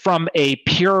just from a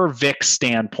pure VIX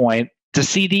standpoint, to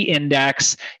see the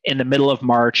index in the middle of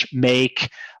March make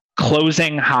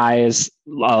closing highs,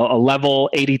 a level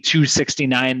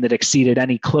 82.69 that exceeded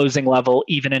any closing level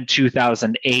even in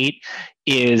 2008,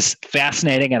 is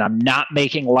fascinating. And I'm not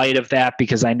making light of that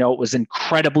because I know it was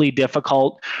incredibly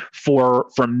difficult for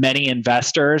many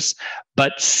investors.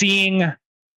 But seeing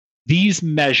these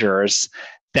measures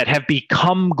that have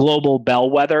become global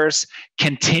bellwethers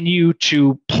continue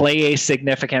to play a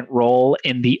significant role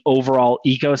in the overall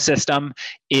ecosystem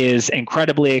is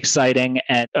incredibly exciting,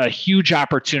 and a huge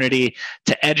opportunity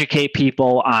to educate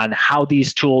people on how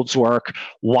these tools work,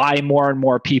 why more and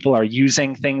more people are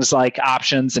using things like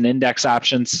options and index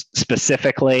options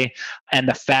specifically, and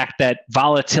the fact that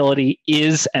volatility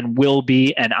is and will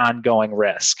be an ongoing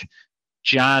risk.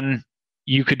 John,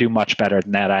 you could do much better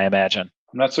than that, I imagine.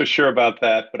 I'm not so sure about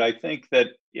that, but I think that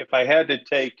if I had to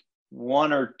take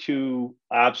one or two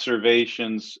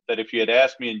observations, that if you had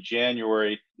asked me in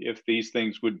January if these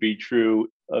things would be true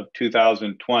of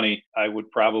 2020, I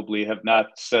would probably have not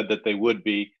said that they would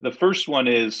be. The first one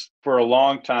is, for a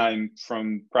long time,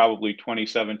 from probably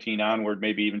 2017 onward,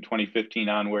 maybe even 2015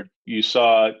 onward, you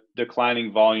saw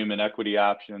declining volume in equity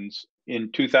options.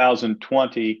 In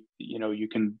 2020, you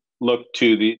can look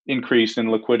to the increase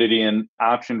in liquidity and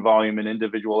option volume in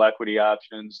individual equity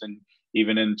options, and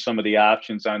even in some of the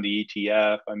options on the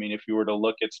ETF. I mean, if you were to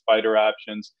look at spider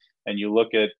options and you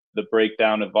look at the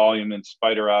breakdown of volume in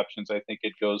spider options, I think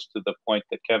it goes to the point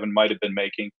that Kevin might have been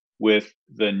making with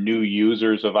the new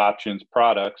users of options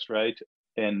products, right?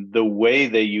 And the way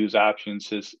they use options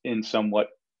has in somewhat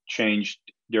changed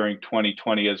during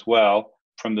 2020 as well,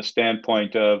 from the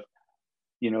standpoint of,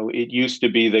 it used to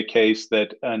be the case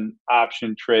that an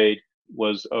option trade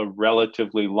was a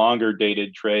relatively longer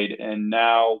dated trade. And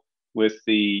now, with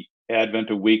the advent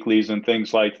of weeklies and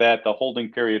things like that, the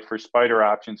holding period for spider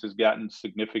options has gotten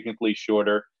significantly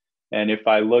shorter. And if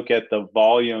I look at the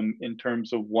volume in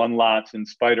terms of one lots in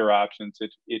spider options,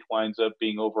 it winds up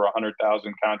being over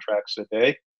 100,000 contracts a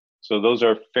day. So those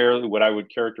are fairly, what I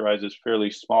would characterize as fairly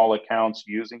small accounts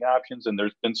using options. And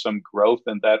there's been some growth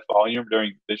in that volume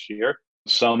during this year.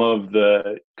 Some of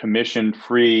the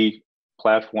commission-free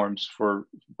platforms for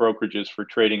brokerages for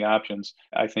trading options,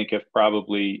 I think, have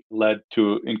probably led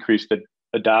to increased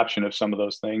adoption of some of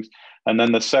those things. And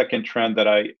then the second trend that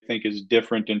I think is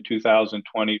different in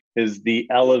 2020 is the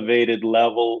elevated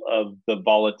level of the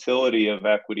volatility of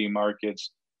equity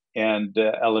markets and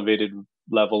elevated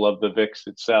level of the VIX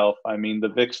itself. I mean, the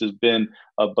VIX has been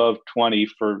above 20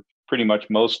 for pretty much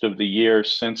most of the year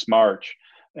since March.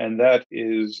 And that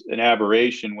is an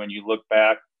aberration when you look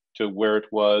back to where it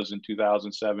was in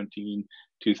 2017,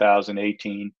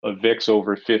 2018. A VIX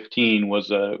over 15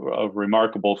 was a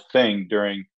remarkable thing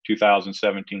during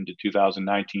 2017 to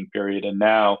 2019 period. And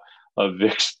now a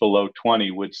VIX below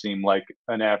 20 would seem like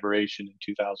an aberration in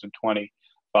 2020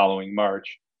 following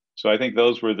March. So I think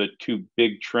those were the two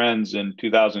big trends in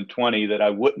 2020 that I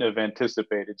wouldn't have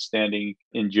anticipated standing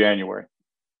in January.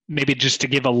 Maybe just to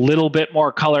give a little bit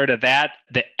more color to that,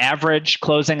 the average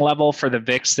closing level for the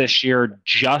VIX this year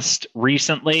just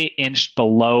recently inched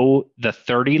below the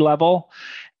 30 level.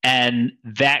 And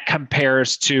that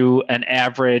compares to an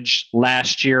average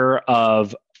last year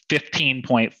of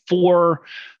 15.4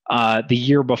 The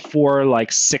year before, like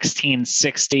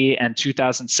 1660, and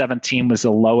 2017 was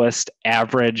the lowest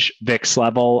average VIX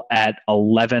level at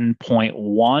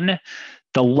 11.1.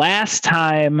 The last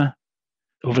time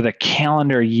over the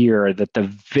calendar year that the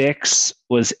VIX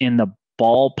was in the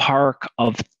ballpark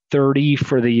of 30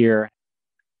 for the year.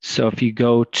 So if you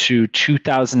go to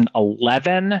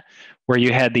 2011, where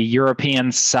you had the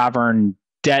European sovereign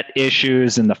debt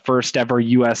issues and the first ever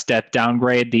US debt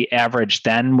downgrade, the average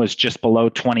then was just below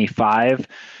 25.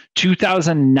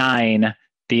 2009,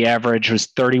 the average was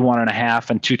 31.5,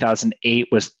 and 2008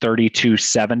 was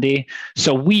 32.70.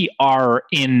 So we are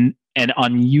in an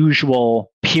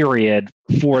unusual period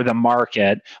for the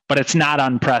market, but it's not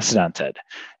unprecedented.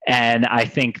 And I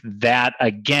think that,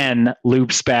 again,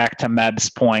 loops back to Meb's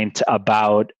point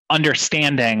about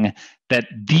understanding that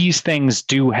these things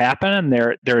do happen.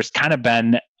 And there's kind of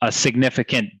been a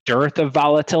significant dearth of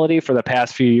volatility for the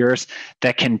past few years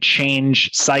that can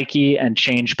change psyche and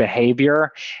change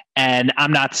behavior. And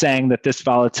I'm not saying that this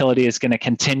volatility is going to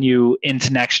continue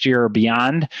into next year or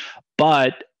beyond,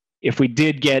 but if we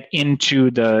did get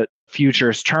into the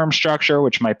futures term structure,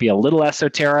 which might be a little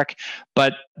esoteric,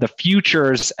 but the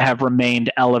futures have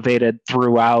remained elevated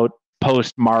throughout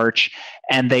post-March,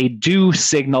 and they do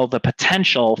signal the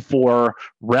potential for,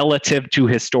 relative to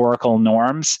historical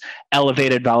norms,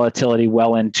 elevated volatility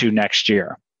well into next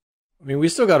year. I mean, we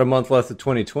still got a month left of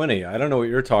 2020. I don't know what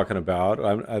you're talking about.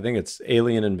 I think it's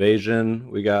alien invasion.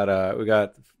 We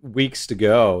got weeks to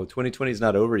go. 2020 is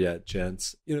not over yet,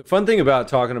 gents. Fun thing about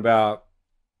talking about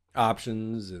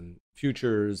options and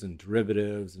futures and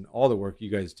derivatives and all the work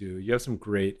you guys do, you have some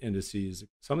great indices.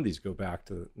 Some of these go back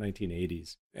to the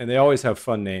 1980s, and they always have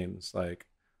fun names like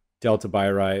Delta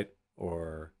Byrite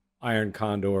or Iron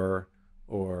Condor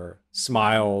or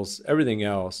Smiles, everything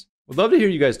else. Would love to hear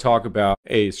you guys talk about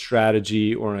a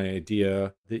strategy or an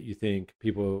idea that you think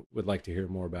people would like to hear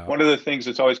more about. One of the things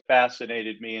that's always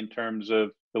fascinated me in terms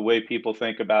of the way people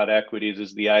think about equities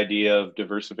is the idea of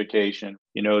diversification.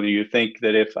 Do you think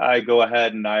that if I go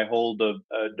ahead and I hold a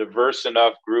diverse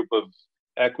enough group of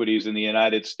equities in the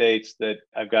United States that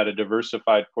I've got a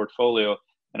diversified portfolio?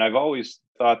 And I've always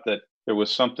thought that there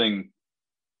was something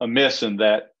amiss in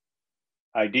that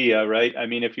idea, right? I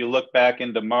mean, if you look back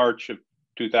into March of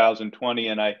 2020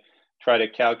 and I try to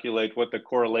calculate what the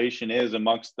correlation is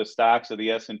amongst the stocks of the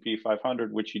S&P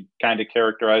 500, which you kind of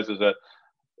characterize as it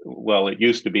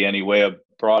used to be anyway, a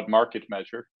broad market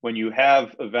measure. When you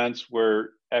have events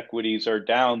where equities are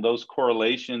down, those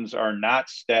correlations are not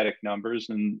static numbers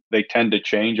and they tend to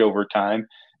change over time.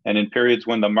 And in periods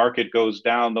when the market goes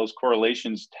down, those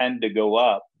correlations tend to go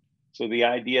up. So the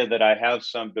idea that I have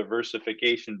some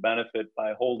diversification benefit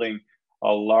by holding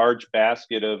a large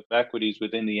basket of equities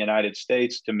within the United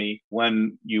States, to me,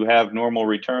 when you have normal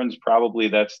returns, probably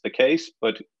that's the case.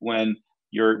 But when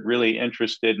you're really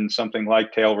interested in something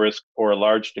like tail risk or a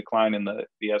large decline in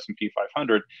the S&P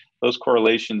 500, those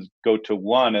correlations go to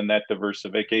 1, and that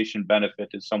diversification benefit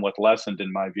is somewhat lessened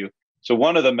in my view. So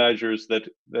one of the measures that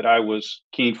I was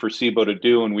keen for Cboe to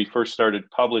do when we first started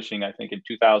publishing, I think in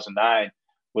 2009,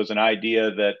 was an idea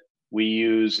that we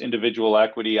use individual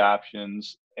equity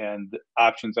options and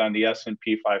options on the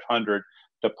S&P 500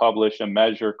 to publish a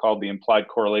measure called the implied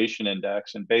correlation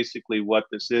index. And basically what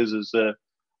this is a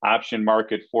option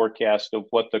market forecast of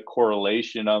what the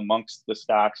correlation amongst the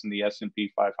stocks in the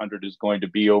S&P 500 is going to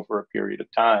be over a period of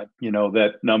time.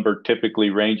 That number typically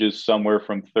ranges somewhere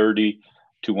from 30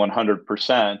 to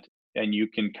 100%. And you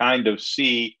can kind of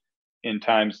see in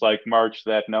times like March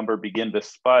that number begin to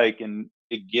spike, and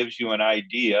it gives you an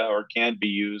idea, or can be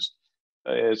used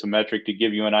as a metric to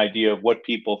give you an idea of what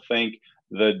people think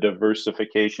the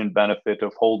diversification benefit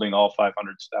of holding all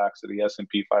 500 stocks of the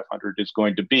S&P 500 is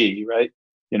going to be, right?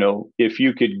 If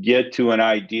you could get to an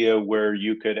idea where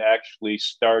you could actually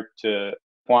start to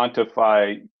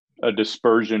quantify a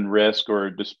dispersion risk or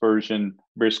a dispersion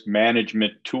risk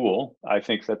management tool, I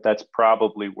think that that's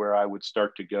probably where I would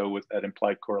start to go with that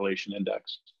implied correlation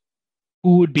index.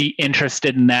 Who would be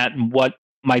interested in that, and what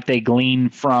might they glean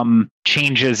from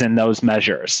changes in those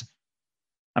measures?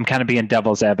 I'm kind of being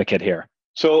devil's advocate here.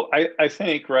 So I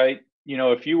think, right,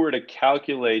 if you were to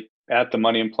calculate at the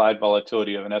money implied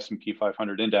volatility of an S&P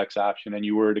 500 index option, and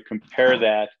you were to compare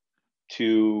that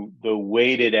to the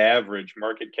weighted average,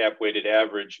 market cap weighted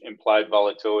average implied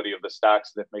volatility of the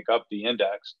stocks that make up the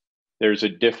index, there's a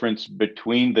difference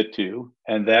between the two.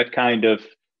 And that kind of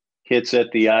hits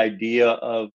at the idea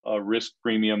of a risk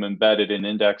premium embedded in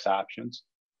index options.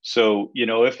 So,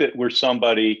 if it were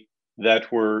somebody that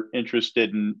were interested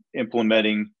in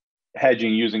implementing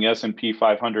hedging using S&P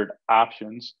 500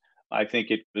 options, I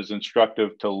think it is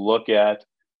instructive to look at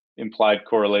implied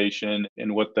correlation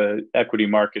and what the equity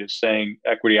market is saying,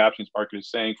 equity options market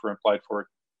is saying for implied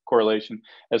correlation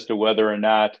as to whether or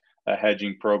not a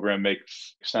hedging program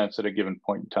makes sense at a given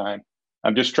point in time.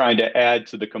 I'm just trying to add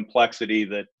to the complexity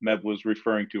that Meb was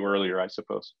referring to earlier, I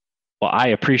suppose. Well, I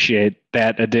appreciate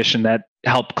that addition. That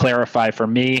helped clarify for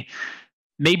me.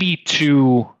 Maybe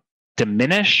to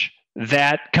diminish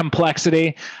that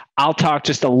complexity, I'll talk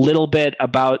just a little bit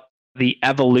about the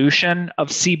evolution of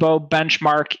Cboe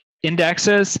benchmark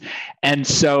indexes. And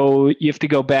so you have to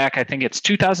go back, I think it's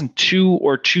 2002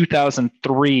 or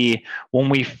 2003, when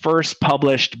we first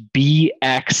published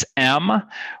BXM,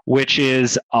 which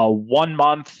is a 1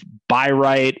 month buy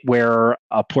right where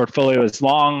a portfolio is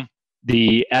long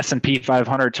the S&P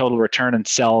 500 total return and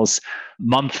sells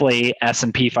monthly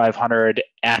S&P 500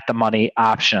 at the money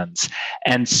options.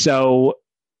 And so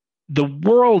the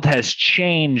world has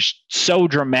changed so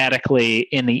dramatically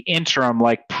in the interim.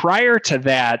 Like prior to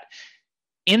that,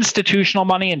 institutional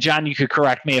money, and John, you could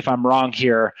correct me if I'm wrong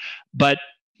here, but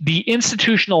the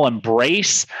institutional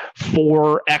embrace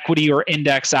for equity or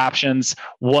index options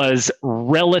was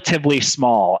relatively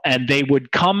small. And they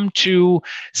would come to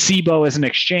Cboe as an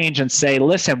exchange and say,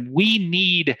 listen, we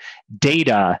need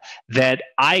data that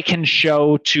I can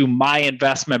show to my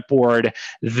investment board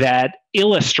that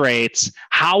illustrates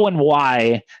how and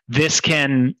why this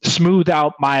can smooth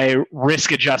out my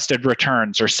risk-adjusted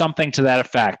returns or something to that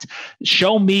effect.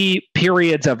 Show me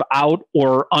periods of out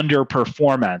or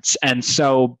underperformance. And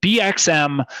so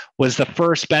BXM was the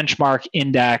first benchmark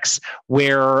index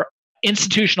where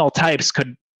institutional types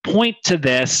could point to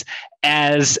this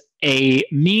as a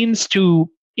means to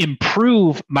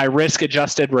improve my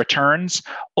risk-adjusted returns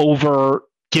over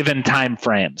given time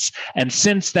frames. And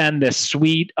since then, this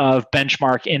suite of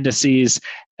benchmark indices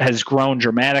has grown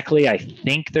dramatically. I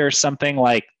think there's something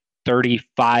like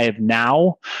 35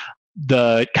 now.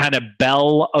 The kind of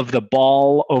belle of the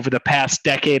ball over the past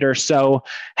decade or so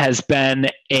has been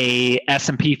a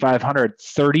S&P 500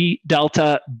 30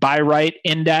 delta buy right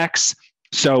index.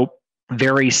 So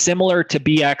very similar to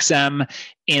BXM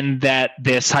in that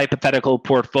this hypothetical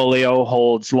portfolio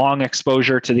holds long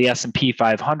exposure to the S&P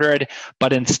 500,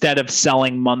 but instead of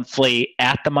selling monthly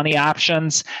at the money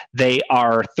options, they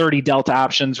are 30 delta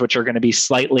options, which are going to be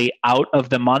slightly out of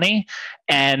the money.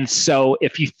 And so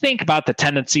if you think about the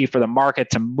tendency for the market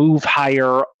to move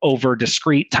higher over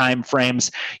discrete time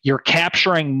frames, you're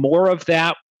capturing more of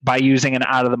that by using an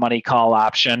out of the money call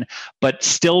option, but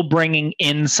still bringing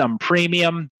in some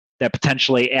premium that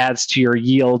potentially adds to your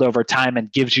yield over time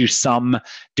and gives you some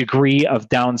degree of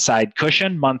downside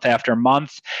cushion month after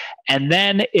month. And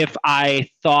then if I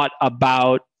thought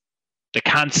about the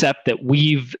concept that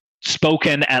we've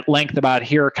spoken at length about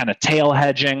here, kind of tail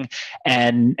hedging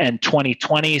and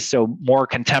 2020, so more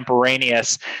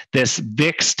contemporaneous, this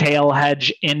VIX tail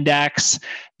hedge index,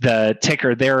 the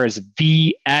ticker there is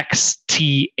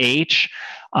VXTH.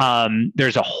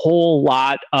 There's a whole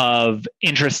lot of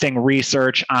interesting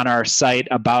research on our site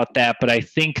about that, but I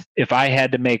think if I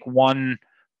had to make one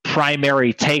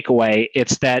primary takeaway,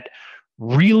 it's that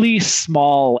really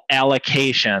small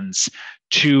allocations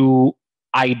to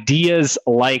ideas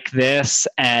like this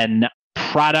and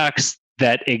products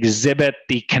that exhibit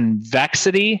the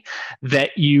convexity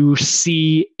that you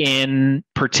see in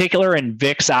particular in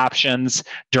VIX options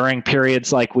during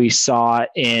periods like we saw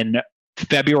in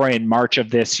February and March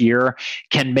of this year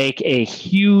can make a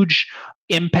huge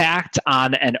impact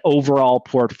on an overall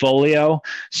portfolio.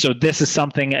 So this is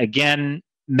something, again,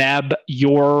 Meb,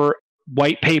 your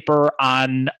white paper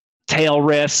on tail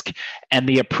risk and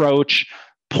the approach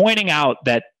pointing out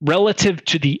that relative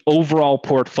to the overall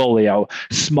portfolio,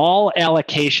 small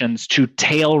allocations to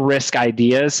tail risk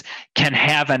ideas can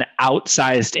have an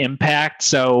outsized impact.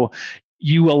 So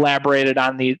you elaborated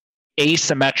on the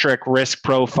asymmetric risk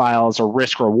profiles or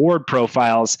risk reward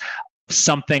profiles,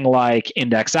 something like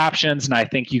index options. And I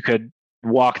think you could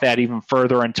walk that even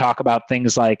further and talk about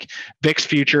things like VIX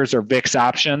futures or VIX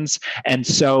options. And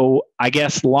so I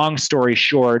guess long story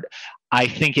short, I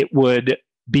think it would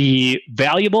be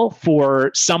valuable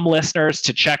for some listeners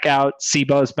to check out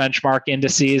Cboe's benchmark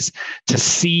indices to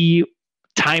see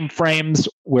timeframes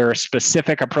where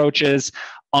specific approaches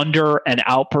under and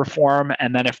outperform.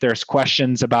 And then if there's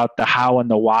questions about the how and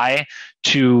the why,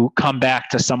 to come back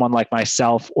to someone like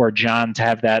myself or John to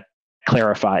have that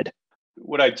clarified.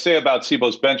 What I'd say about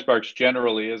Cboe's benchmarks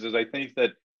generally is I think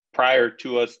that prior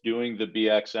to us doing the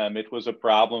BXM, it was a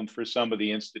problem for some of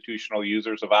the institutional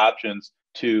users of options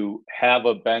to have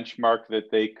a benchmark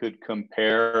that they could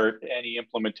compare any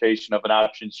implementation of an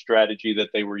option strategy that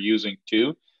they were using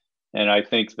to. And I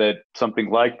think that something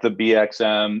like the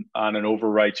BXM on an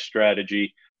overwrite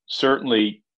strategy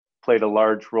certainly played a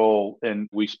large role. And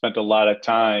we spent a lot of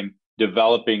time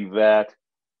developing that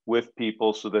with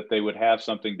people so that they would have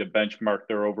something to benchmark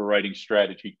their overriding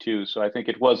strategy to. So I think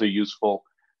it was a useful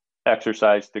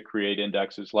exercise to create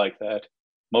indexes like that.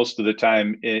 Most of the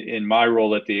time in my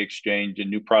role at the exchange in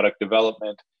new product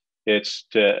development, it's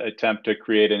to attempt to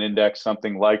create an index,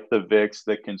 something like the VIX,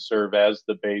 that can serve as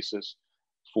the basis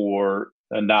for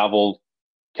a novel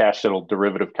cash settled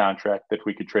derivative contract that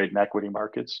we could trade in equity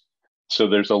markets. So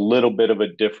there's a little bit of a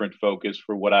different focus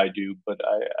for what I do, but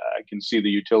I can see the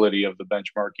utility of the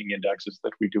benchmarking indexes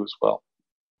that we do as well.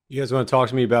 You guys want to talk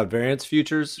to me about variance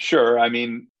futures? Sure. I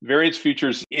mean, variance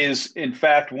futures is, in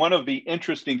fact, one of the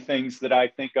interesting things that I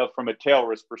think of from a tail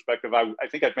risk perspective. I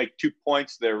think I'd make 2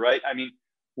 points there, right? I mean,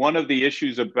 one of the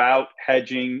issues about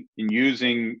hedging and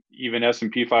using even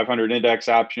S&P 500 index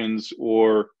options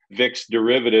or VIX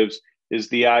derivatives is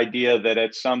the idea that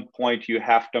at some point you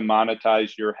have to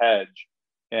monetize your hedge.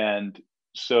 And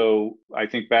so I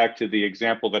think back to the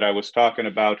example that I was talking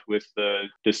about with the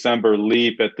December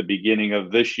leap at the beginning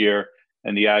of this year,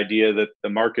 and the idea that the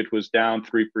market was down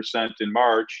 3% in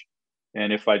March.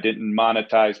 And if I didn't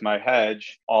monetize my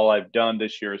hedge, all I've done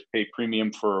this year is pay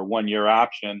premium for a 1-year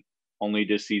option only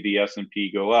to see the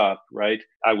S&P go up, right?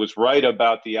 I was right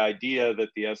about the idea that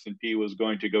the S&P was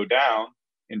going to go down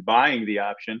in buying the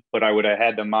option, but I would have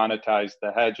had to monetize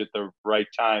the hedge at the right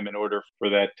time in order for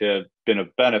that to have been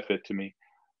of benefit to me.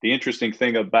 The interesting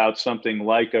thing about something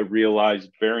like a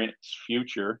realized variance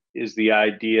future is the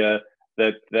idea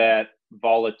that that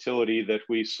volatility that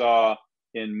we saw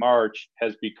in March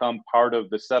has become part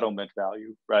of the settlement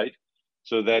value, right?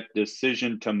 So that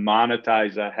decision to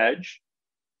monetize a hedge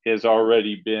has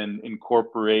already been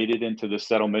incorporated into the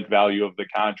settlement value of the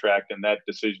contract, and that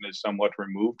decision is somewhat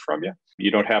removed from you.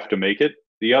 You don't have to make it.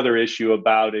 The other issue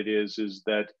about it is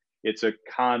that it's a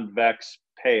convex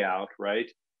payout, right?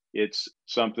 It's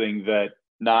something that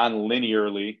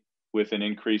non-linearly with an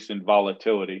increase in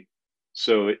volatility.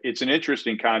 So it's an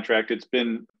interesting contract. It's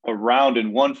been around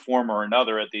in one form or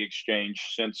another at the exchange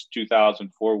since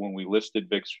 2004 when we listed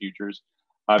VIX futures.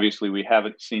 Obviously, we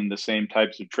haven't seen the same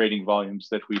types of trading volumes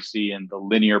that we see in the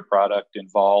linear product in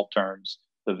vol terms,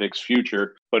 the VIX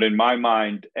future. But in my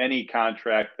mind, any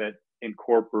contract that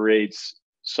incorporates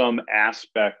some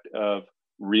aspect of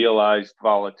realized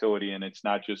volatility, and it's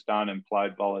not just on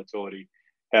implied volatility,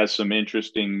 has some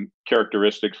interesting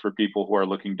characteristics for people who are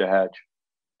looking to hedge.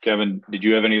 Kevin, did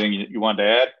you have anything you wanted to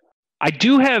add? I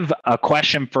do have a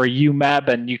question for you, Meb,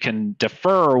 and you can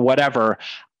defer or whatever.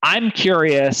 I'm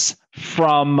curious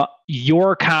from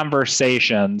your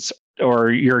conversations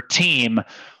or your team,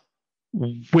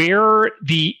 where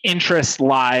the interest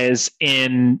lies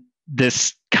in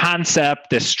this concept,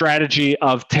 this strategy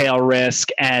of tail risk,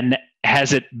 and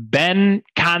has it been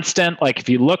constant? Like if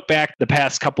you look back the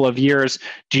past couple of years,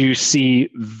 do you see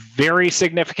very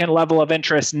significant level of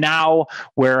interest now,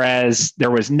 whereas there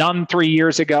was none 3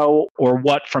 years ago, or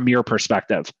what from your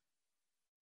perspective?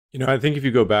 You know, I think if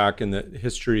you go back in the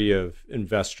history of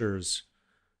investors,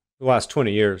 the last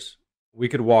 20 years, we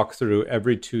could walk through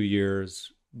every 2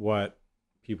 years what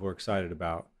people were excited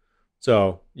about.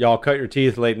 So y'all cut your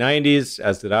teeth late 90s,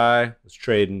 as did I. Was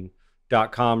trading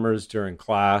dot-commers during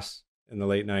class in the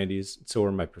late 90s. So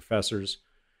were my professors.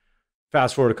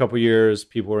 Fast forward a couple of years,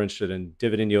 people were interested in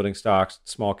dividend yielding stocks,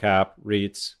 small cap,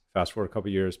 REITs. Fast forward a couple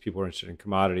of years, people were interested in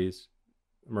commodities,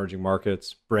 emerging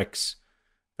markets, BRICS.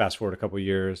 Fast forward a couple of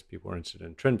years, people were interested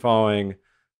in trend following,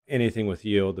 anything with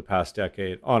yield the past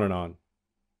decade, on and on.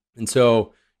 And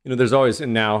so, you know, there's always,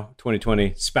 and now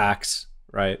 2020, SPACs,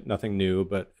 right? Nothing new,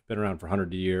 but been around for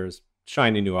 100 years,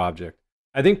 shiny new object.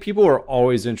 I think people are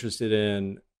always interested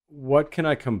in what can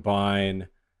I combine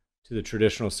to the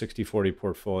traditional 60-40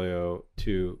 portfolio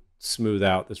to smooth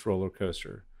out this roller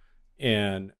coaster.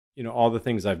 And, you know, all the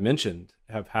things I've mentioned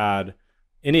have had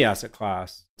any asset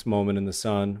class, its moment in the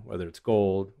sun, whether it's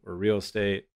gold or real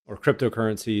estate or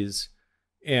cryptocurrencies,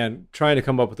 and trying to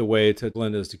come up with a way to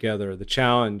blend those together. The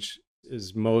challenge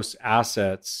is most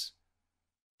assets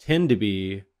tend to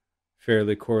be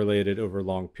fairly correlated over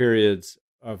long periods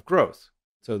of growth.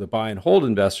 So the buy and hold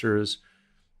investors,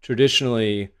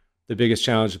 traditionally, the biggest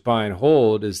challenge with buy and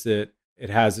hold is that it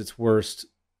has its worst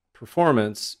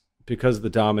performance because of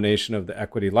the domination of the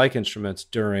equity-like instruments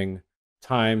during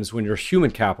times when your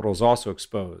human capital is also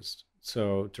exposed.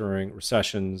 So during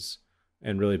recessions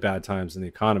and really bad times in the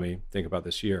economy, think about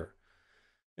this year.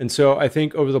 And so I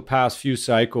think over the past few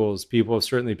cycles, people have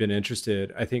certainly been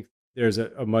interested. I think there's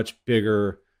a much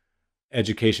bigger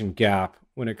education gap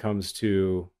when it comes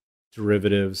to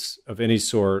derivatives of any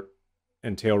sort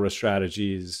and tail risk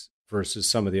strategies versus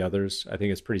some of the others. I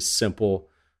think it's pretty simple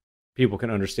people can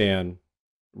understand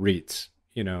REITs.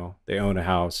 They own a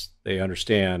house, they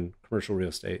understand commercial real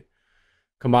estate.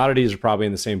 Commodities are probably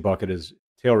in the same bucket as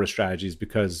tail risk strategies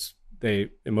because they,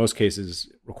 in most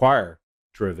cases, require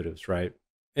derivatives, right?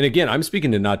 And again, I'm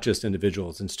speaking to not just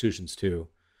individuals, institutions too.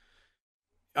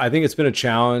 I think it's been a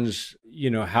challenge,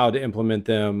 how to implement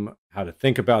them, how to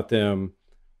think about them.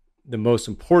 The most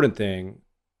important thing,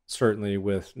 certainly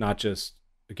with not just,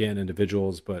 again,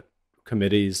 individuals, but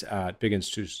committees at big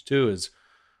institutions too, is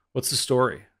what's the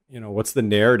story? What's the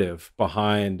narrative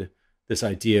behind this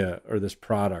idea or this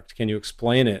product? Can you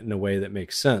explain it in a way that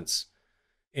makes sense?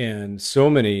 And so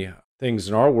many things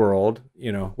in our world,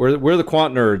 we're the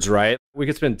quant nerds, right? We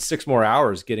could spend 6 more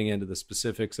hours getting into the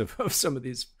specifics of some of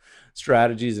these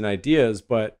strategies and ideas,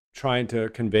 but trying to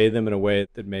convey them in a way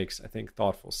that makes, I think,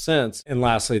 thoughtful sense. And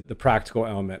lastly, the practical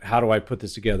element. How do I put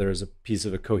this together as a piece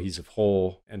of a cohesive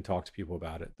whole and talk to people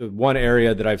about it? The one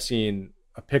area that I've seen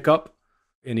a pickup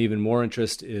and even more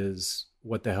interest is,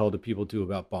 what the hell do people do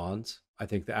about bonds? I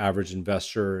think the average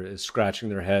investor is scratching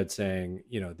their head saying,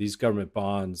 these government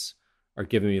bonds are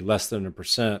giving me less than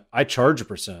 1%. I charge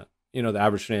 1%. The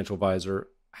average financial advisor,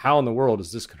 how in the world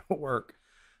is this going to work?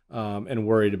 And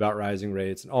worried about rising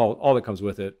rates and all that comes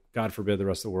with it. God forbid the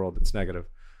rest of the world it's negative.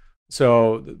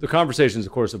 So the conversation is,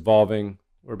 of course, evolving.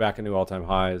 We're back at new all-time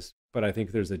highs, but I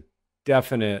think there's a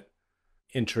definite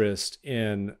interest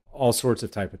in all sorts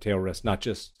of type of tail risk, not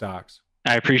just stocks.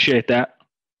 I appreciate that.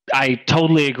 I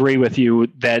totally agree with you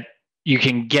that you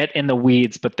can get in the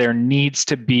weeds, but there needs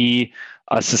to be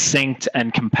a succinct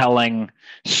and compelling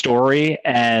story.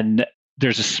 And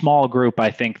there's a small group,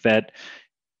 I think, that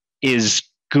is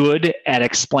good at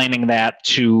explaining that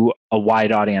to a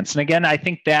wide audience. And again, I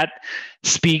think that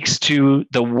speaks to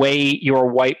the way your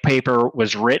white paper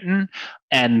was written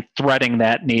and threading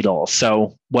that needle.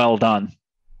 So well done.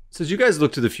 So as you guys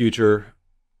look to the future,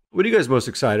 what are you guys most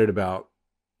excited about?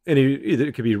 Either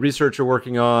it could be research you're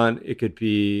working on, it could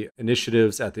be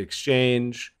initiatives at the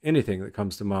exchange, anything that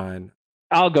comes to mind.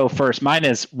 I'll go first. Mine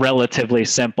is relatively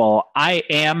simple. I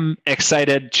am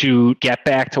excited to get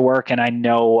back to work, and I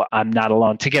know I'm not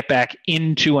alone, to get back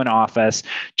into an office,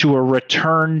 to a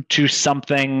return to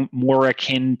something more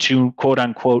akin to quote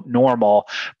unquote normal.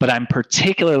 But I'm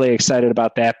particularly excited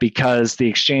about that because the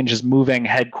exchange is moving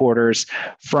headquarters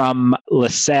from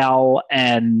LaSalle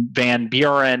and Van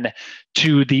Buren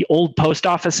to the old post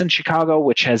office in Chicago,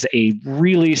 which has a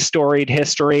really storied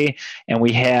history. And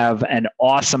we have an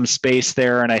awesome space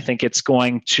there. And I think it's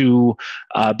going to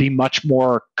be much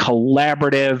more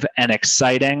collaborative and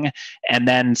exciting. And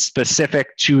then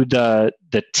specific to the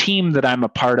team that I'm a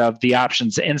part of, the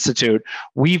Options Institute,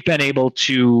 we've been able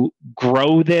to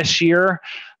grow this year,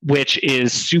 which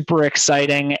is super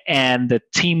exciting. And the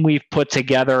team we've put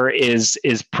together is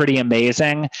pretty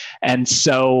amazing. And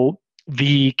so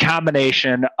the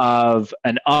combination of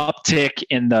an uptick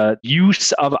in the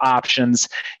use of options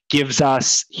gives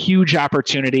us huge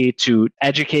opportunity to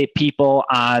educate people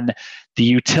on the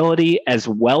utility as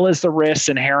well as the risks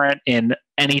inherent in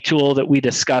any tool that we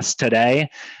discuss today.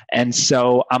 And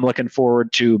so I'm looking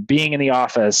forward to being in the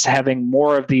office, having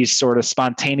more of these sort of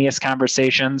spontaneous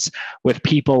conversations with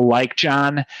people like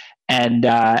John, and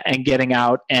getting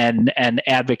out and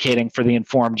advocating for the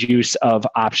informed use of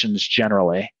options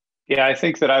generally. Yeah, I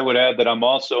think that I would add that I'm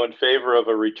also in favor of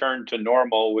a return to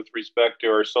normal with respect to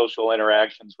our social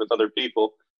interactions with other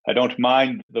people. I don't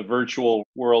mind the virtual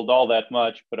world all that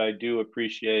much, but I do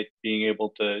appreciate being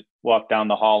able to walk down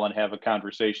the hall and have a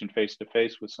conversation face to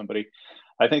face with somebody.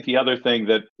 I think the other thing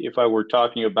that if I were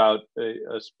talking about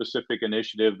a specific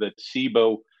initiative that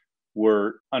Cboe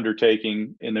were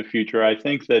undertaking in the future, I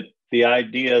think that the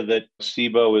idea that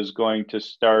Cboe is going to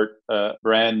start a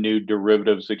brand new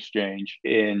derivatives exchange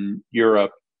in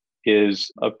Europe is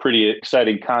a pretty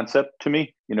exciting concept to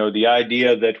me. The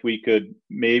idea that we could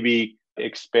maybe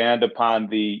expand upon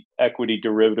the equity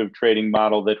derivative trading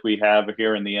model that we have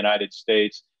here in the United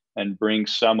States and bring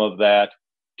some of that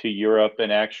to Europe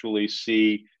and actually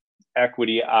see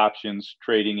equity options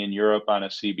trading in Europe on a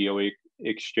Cboe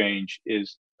exchange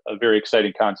is a very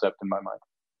exciting concept in my mind.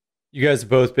 You guys have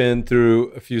both been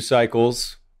through a few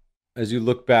cycles. As you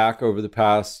look back over the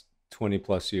past 20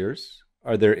 plus years,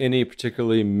 are there any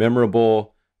particularly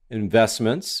memorable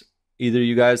investments either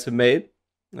you guys have made?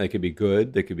 They could be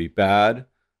good, they could be bad.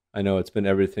 I know it's been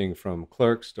everything from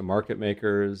clerks to market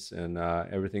makers and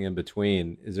everything in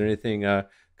between. Is there anything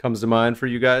comes to mind for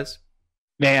you guys?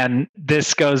 Man,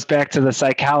 this goes back to the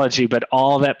psychology, but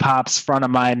all that pops front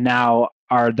of mind now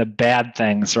are the bad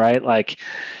things, right? Like,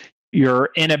 you're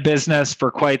in a business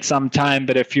for quite some time,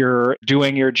 but if you're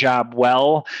doing your job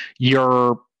well,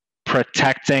 you're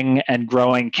protecting and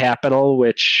growing capital,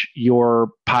 which your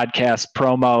podcast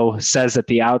promo says at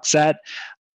the outset.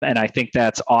 And I think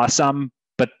that's awesome.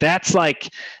 But that's like,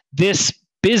 this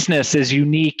business is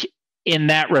unique in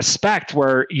that respect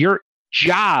where your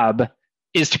job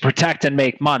is to protect and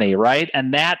make money, right?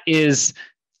 And that is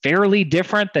fairly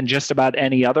different than just about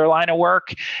any other line of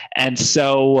work. And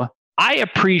so I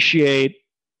appreciate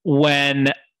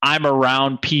when I'm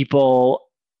around people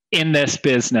in this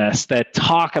business that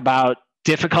talk about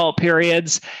difficult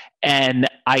periods and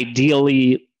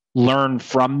ideally learn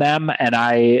from them. And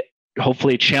I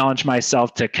hopefully challenge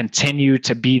myself to continue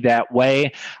to be that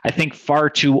way. I think far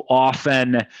too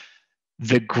often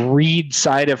the greed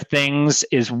side of things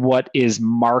is what is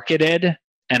marketed.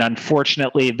 And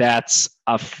unfortunately, that's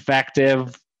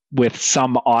effective with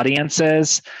some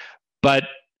audiences. But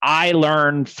I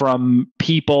learn from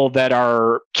people that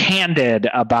are candid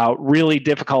about really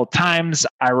difficult times.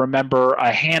 I remember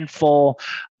a handful,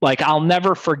 like I'll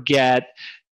never forget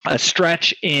a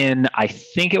stretch in, I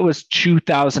think it was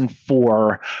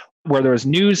 2004, where there was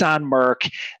news on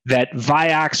Merck that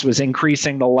Vioxx was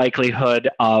increasing the likelihood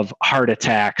of heart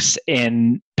attacks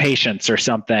in patients or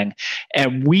something.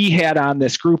 And we had on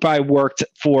this group I worked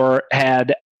for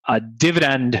had a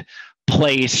dividend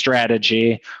play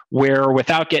strategy where,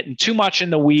 without getting too much in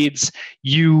the weeds,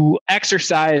 you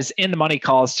exercise in the money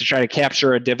calls to try to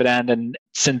capture a dividend, and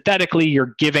synthetically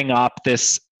you're giving up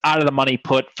this out of the money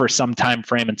put for some time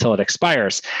frame until it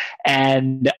expires.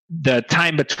 And the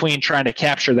time between trying to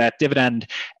capture that dividend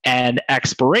and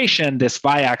expiration, this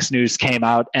Vioxx news came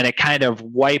out and it kind of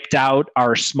wiped out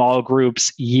our small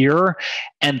group's year.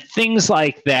 And things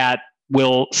like that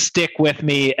will stick with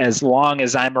me as long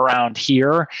as I'm around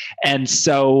here. And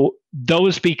so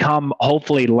those become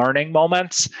hopefully learning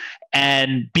moments,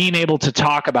 and being able to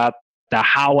talk about the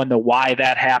how and the why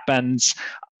that happens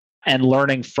and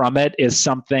learning from it is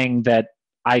something that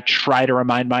I try to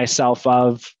remind myself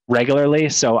of regularly.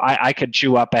 So I could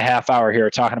chew up a half hour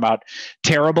here talking about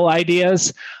terrible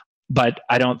ideas, but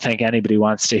I don't think anybody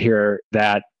wants to hear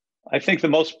that. I think the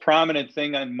most prominent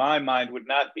thing on my mind would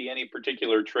not be any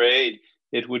particular trade.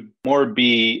 It would more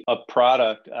be a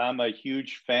product. I'm a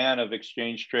huge fan of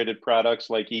exchange traded products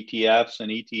like ETFs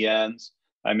and ETNs.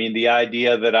 I mean, the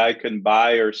idea that I can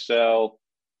buy or sell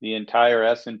the entire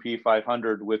S&P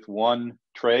 500 with one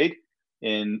trade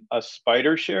in a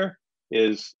spider share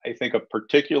is, I think, a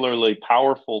particularly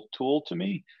powerful tool to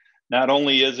me. Not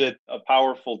only is it a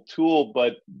powerful tool,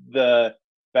 but the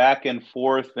back and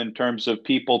forth in terms of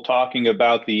people talking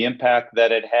about the impact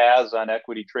that it has on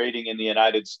equity trading in the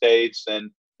United States, and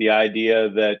the idea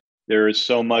that there is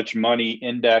so much money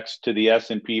indexed to the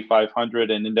S&P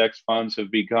 500 and index funds have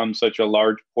become such a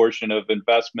large portion of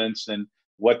investments. And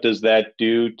what does that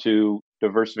do to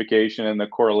diversification and the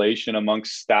correlation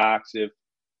amongst stocks if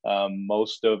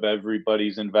most of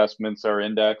everybody's investments are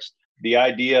indexed? The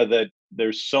idea that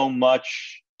there's so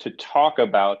much to talk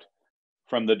about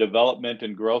from the development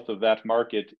and growth of that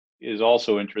market is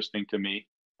also interesting to me.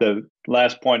 The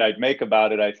last point I'd make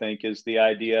about it, I think, is the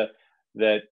idea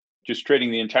that just trading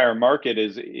the entire market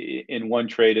is in one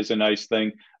trade is a nice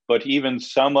thing, but even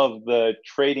some of the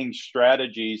trading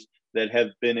strategies that have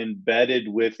been embedded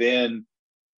within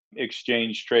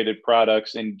exchange traded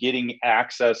products and getting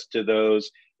access to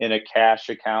those in a cash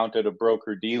account at a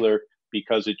broker dealer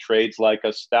because it trades like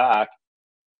a stock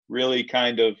really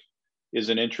kind of is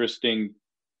an interesting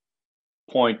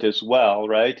point as well,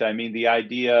 right? I mean, the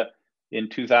idea in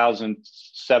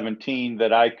 2017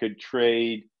 that I could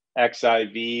trade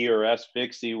XIV or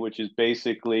SFIXI, which is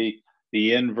basically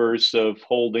the inverse of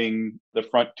holding the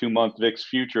front 2-month VIX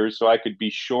futures, so I could be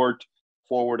short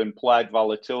forward implied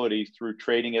volatility through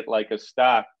trading it like a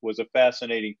stock, was a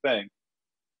fascinating thing.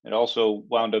 It also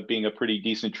wound up being a pretty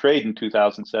decent trade in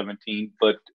 2017,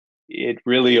 but it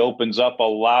really opens up a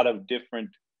lot of different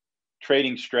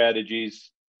trading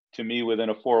strategies to me within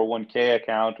a 401k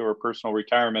account or a personal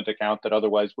retirement account that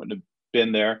otherwise wouldn't have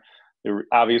been there. They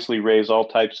obviously raise all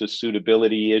types of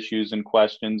suitability issues and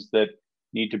questions that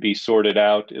need to be sorted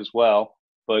out as well.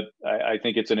 But I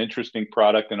think it's an interesting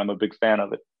product and I'm a big fan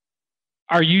of it.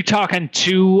 Are you talking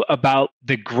too about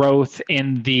the growth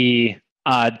in the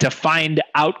defined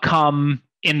outcome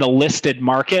in the listed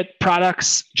market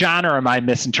products, John, or am I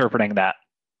misinterpreting that?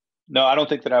 No, I don't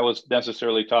think that I was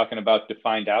necessarily talking about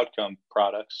defined outcome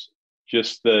products,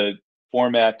 just the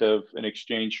format of an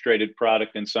exchange traded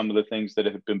product and some of the things that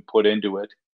have been put into it.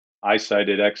 I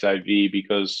cited XIV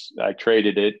because I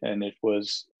traded it, and it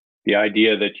was the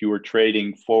idea that you were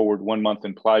trading forward 1 month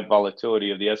implied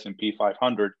volatility of the S&P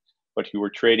 500, but you were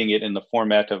trading it in the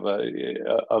format of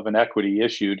an equity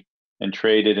issued. and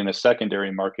trade it in a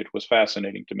secondary market was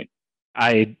fascinating to me.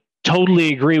 I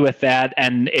totally agree with that.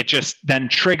 And it just then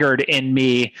triggered in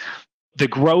me the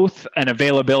growth and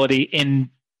availability in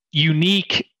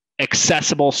unique,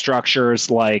 accessible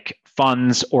structures like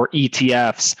funds or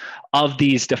ETFs of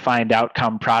these defined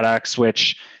outcome products,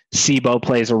 which Cboe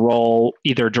plays a role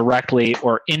either directly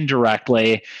or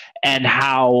indirectly, and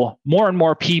how more and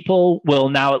more people will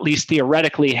now, at least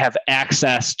theoretically, have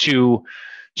access to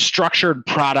structured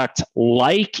product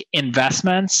like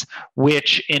investments,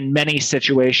 which in many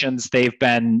situations they've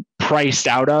been priced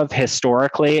out of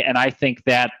historically. And I think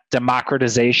that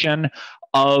democratization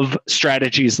of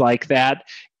strategies like that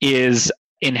is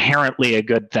inherently a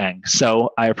good thing.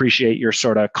 So I appreciate your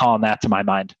sort of calling that to my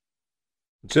mind.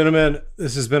 Gentlemen,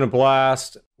 this has been a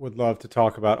blast. Would love to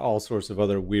talk about all sorts of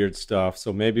other weird stuff.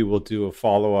 So maybe we'll do a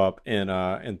follow-up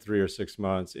in 3 or 6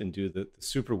 months and do the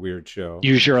super weird show.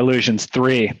 Use Your Illusions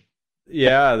 3.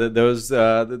 Yeah, those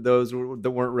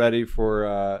that weren't ready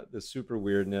for the super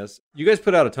weirdness. You guys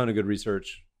put out a ton of good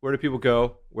research. Where do people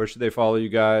go? Where should they follow you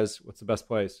guys? What's the best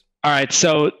place? All right,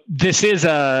 so this is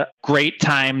a great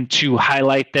time to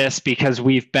highlight this because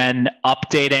we've been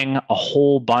updating a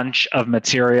whole bunch of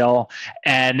material.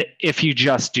 And if you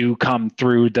just do come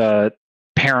through the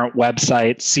parent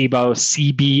website, Cboe,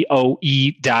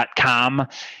 cboe.com,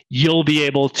 you'll be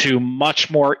able to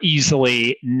much more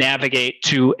easily navigate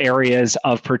to areas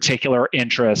of particular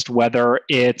interest, whether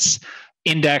it's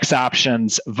index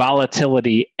options,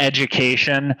 volatility,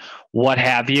 education, what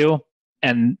have you.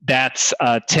 And that's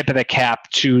a tip of the cap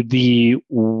to the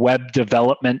web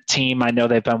development team. I know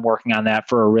they've been working on that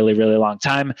for a really, really long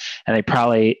time, and they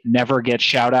probably never get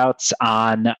shout outs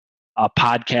on a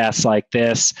podcast like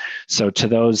this. So to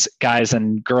those guys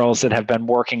and girls that have been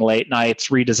working late nights,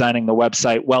 redesigning the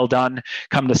website, well done.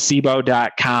 Come to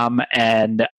Cboe.com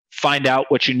and find out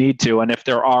what you need to. And if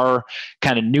there are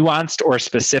kind of nuanced or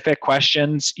specific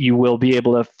questions, you will be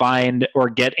able to find or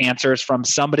get answers from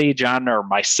somebody, John or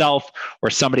myself, or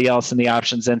somebody else in the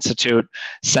Options Institute.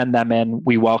 Send them in.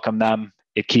 We welcome them.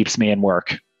 It keeps me in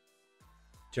work.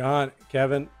 John,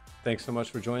 Kevin, thanks so much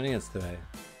for joining us today.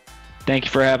 Thank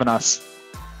you for having us.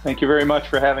 Thank you very much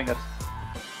for having us.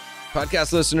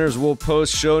 Podcast listeners will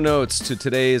post show notes to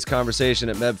today's conversation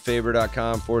at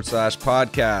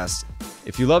mebfaber.com/podcast.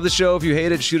 If you love the show, if you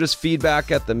hate it, shoot us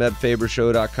feedback at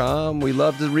themebfabershow.com. We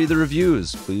love to read the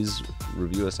reviews. Please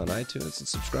review us on iTunes and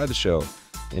subscribe to the show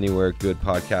anywhere good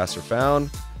podcasts are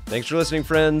found. Thanks for listening,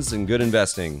 friends, and good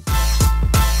investing.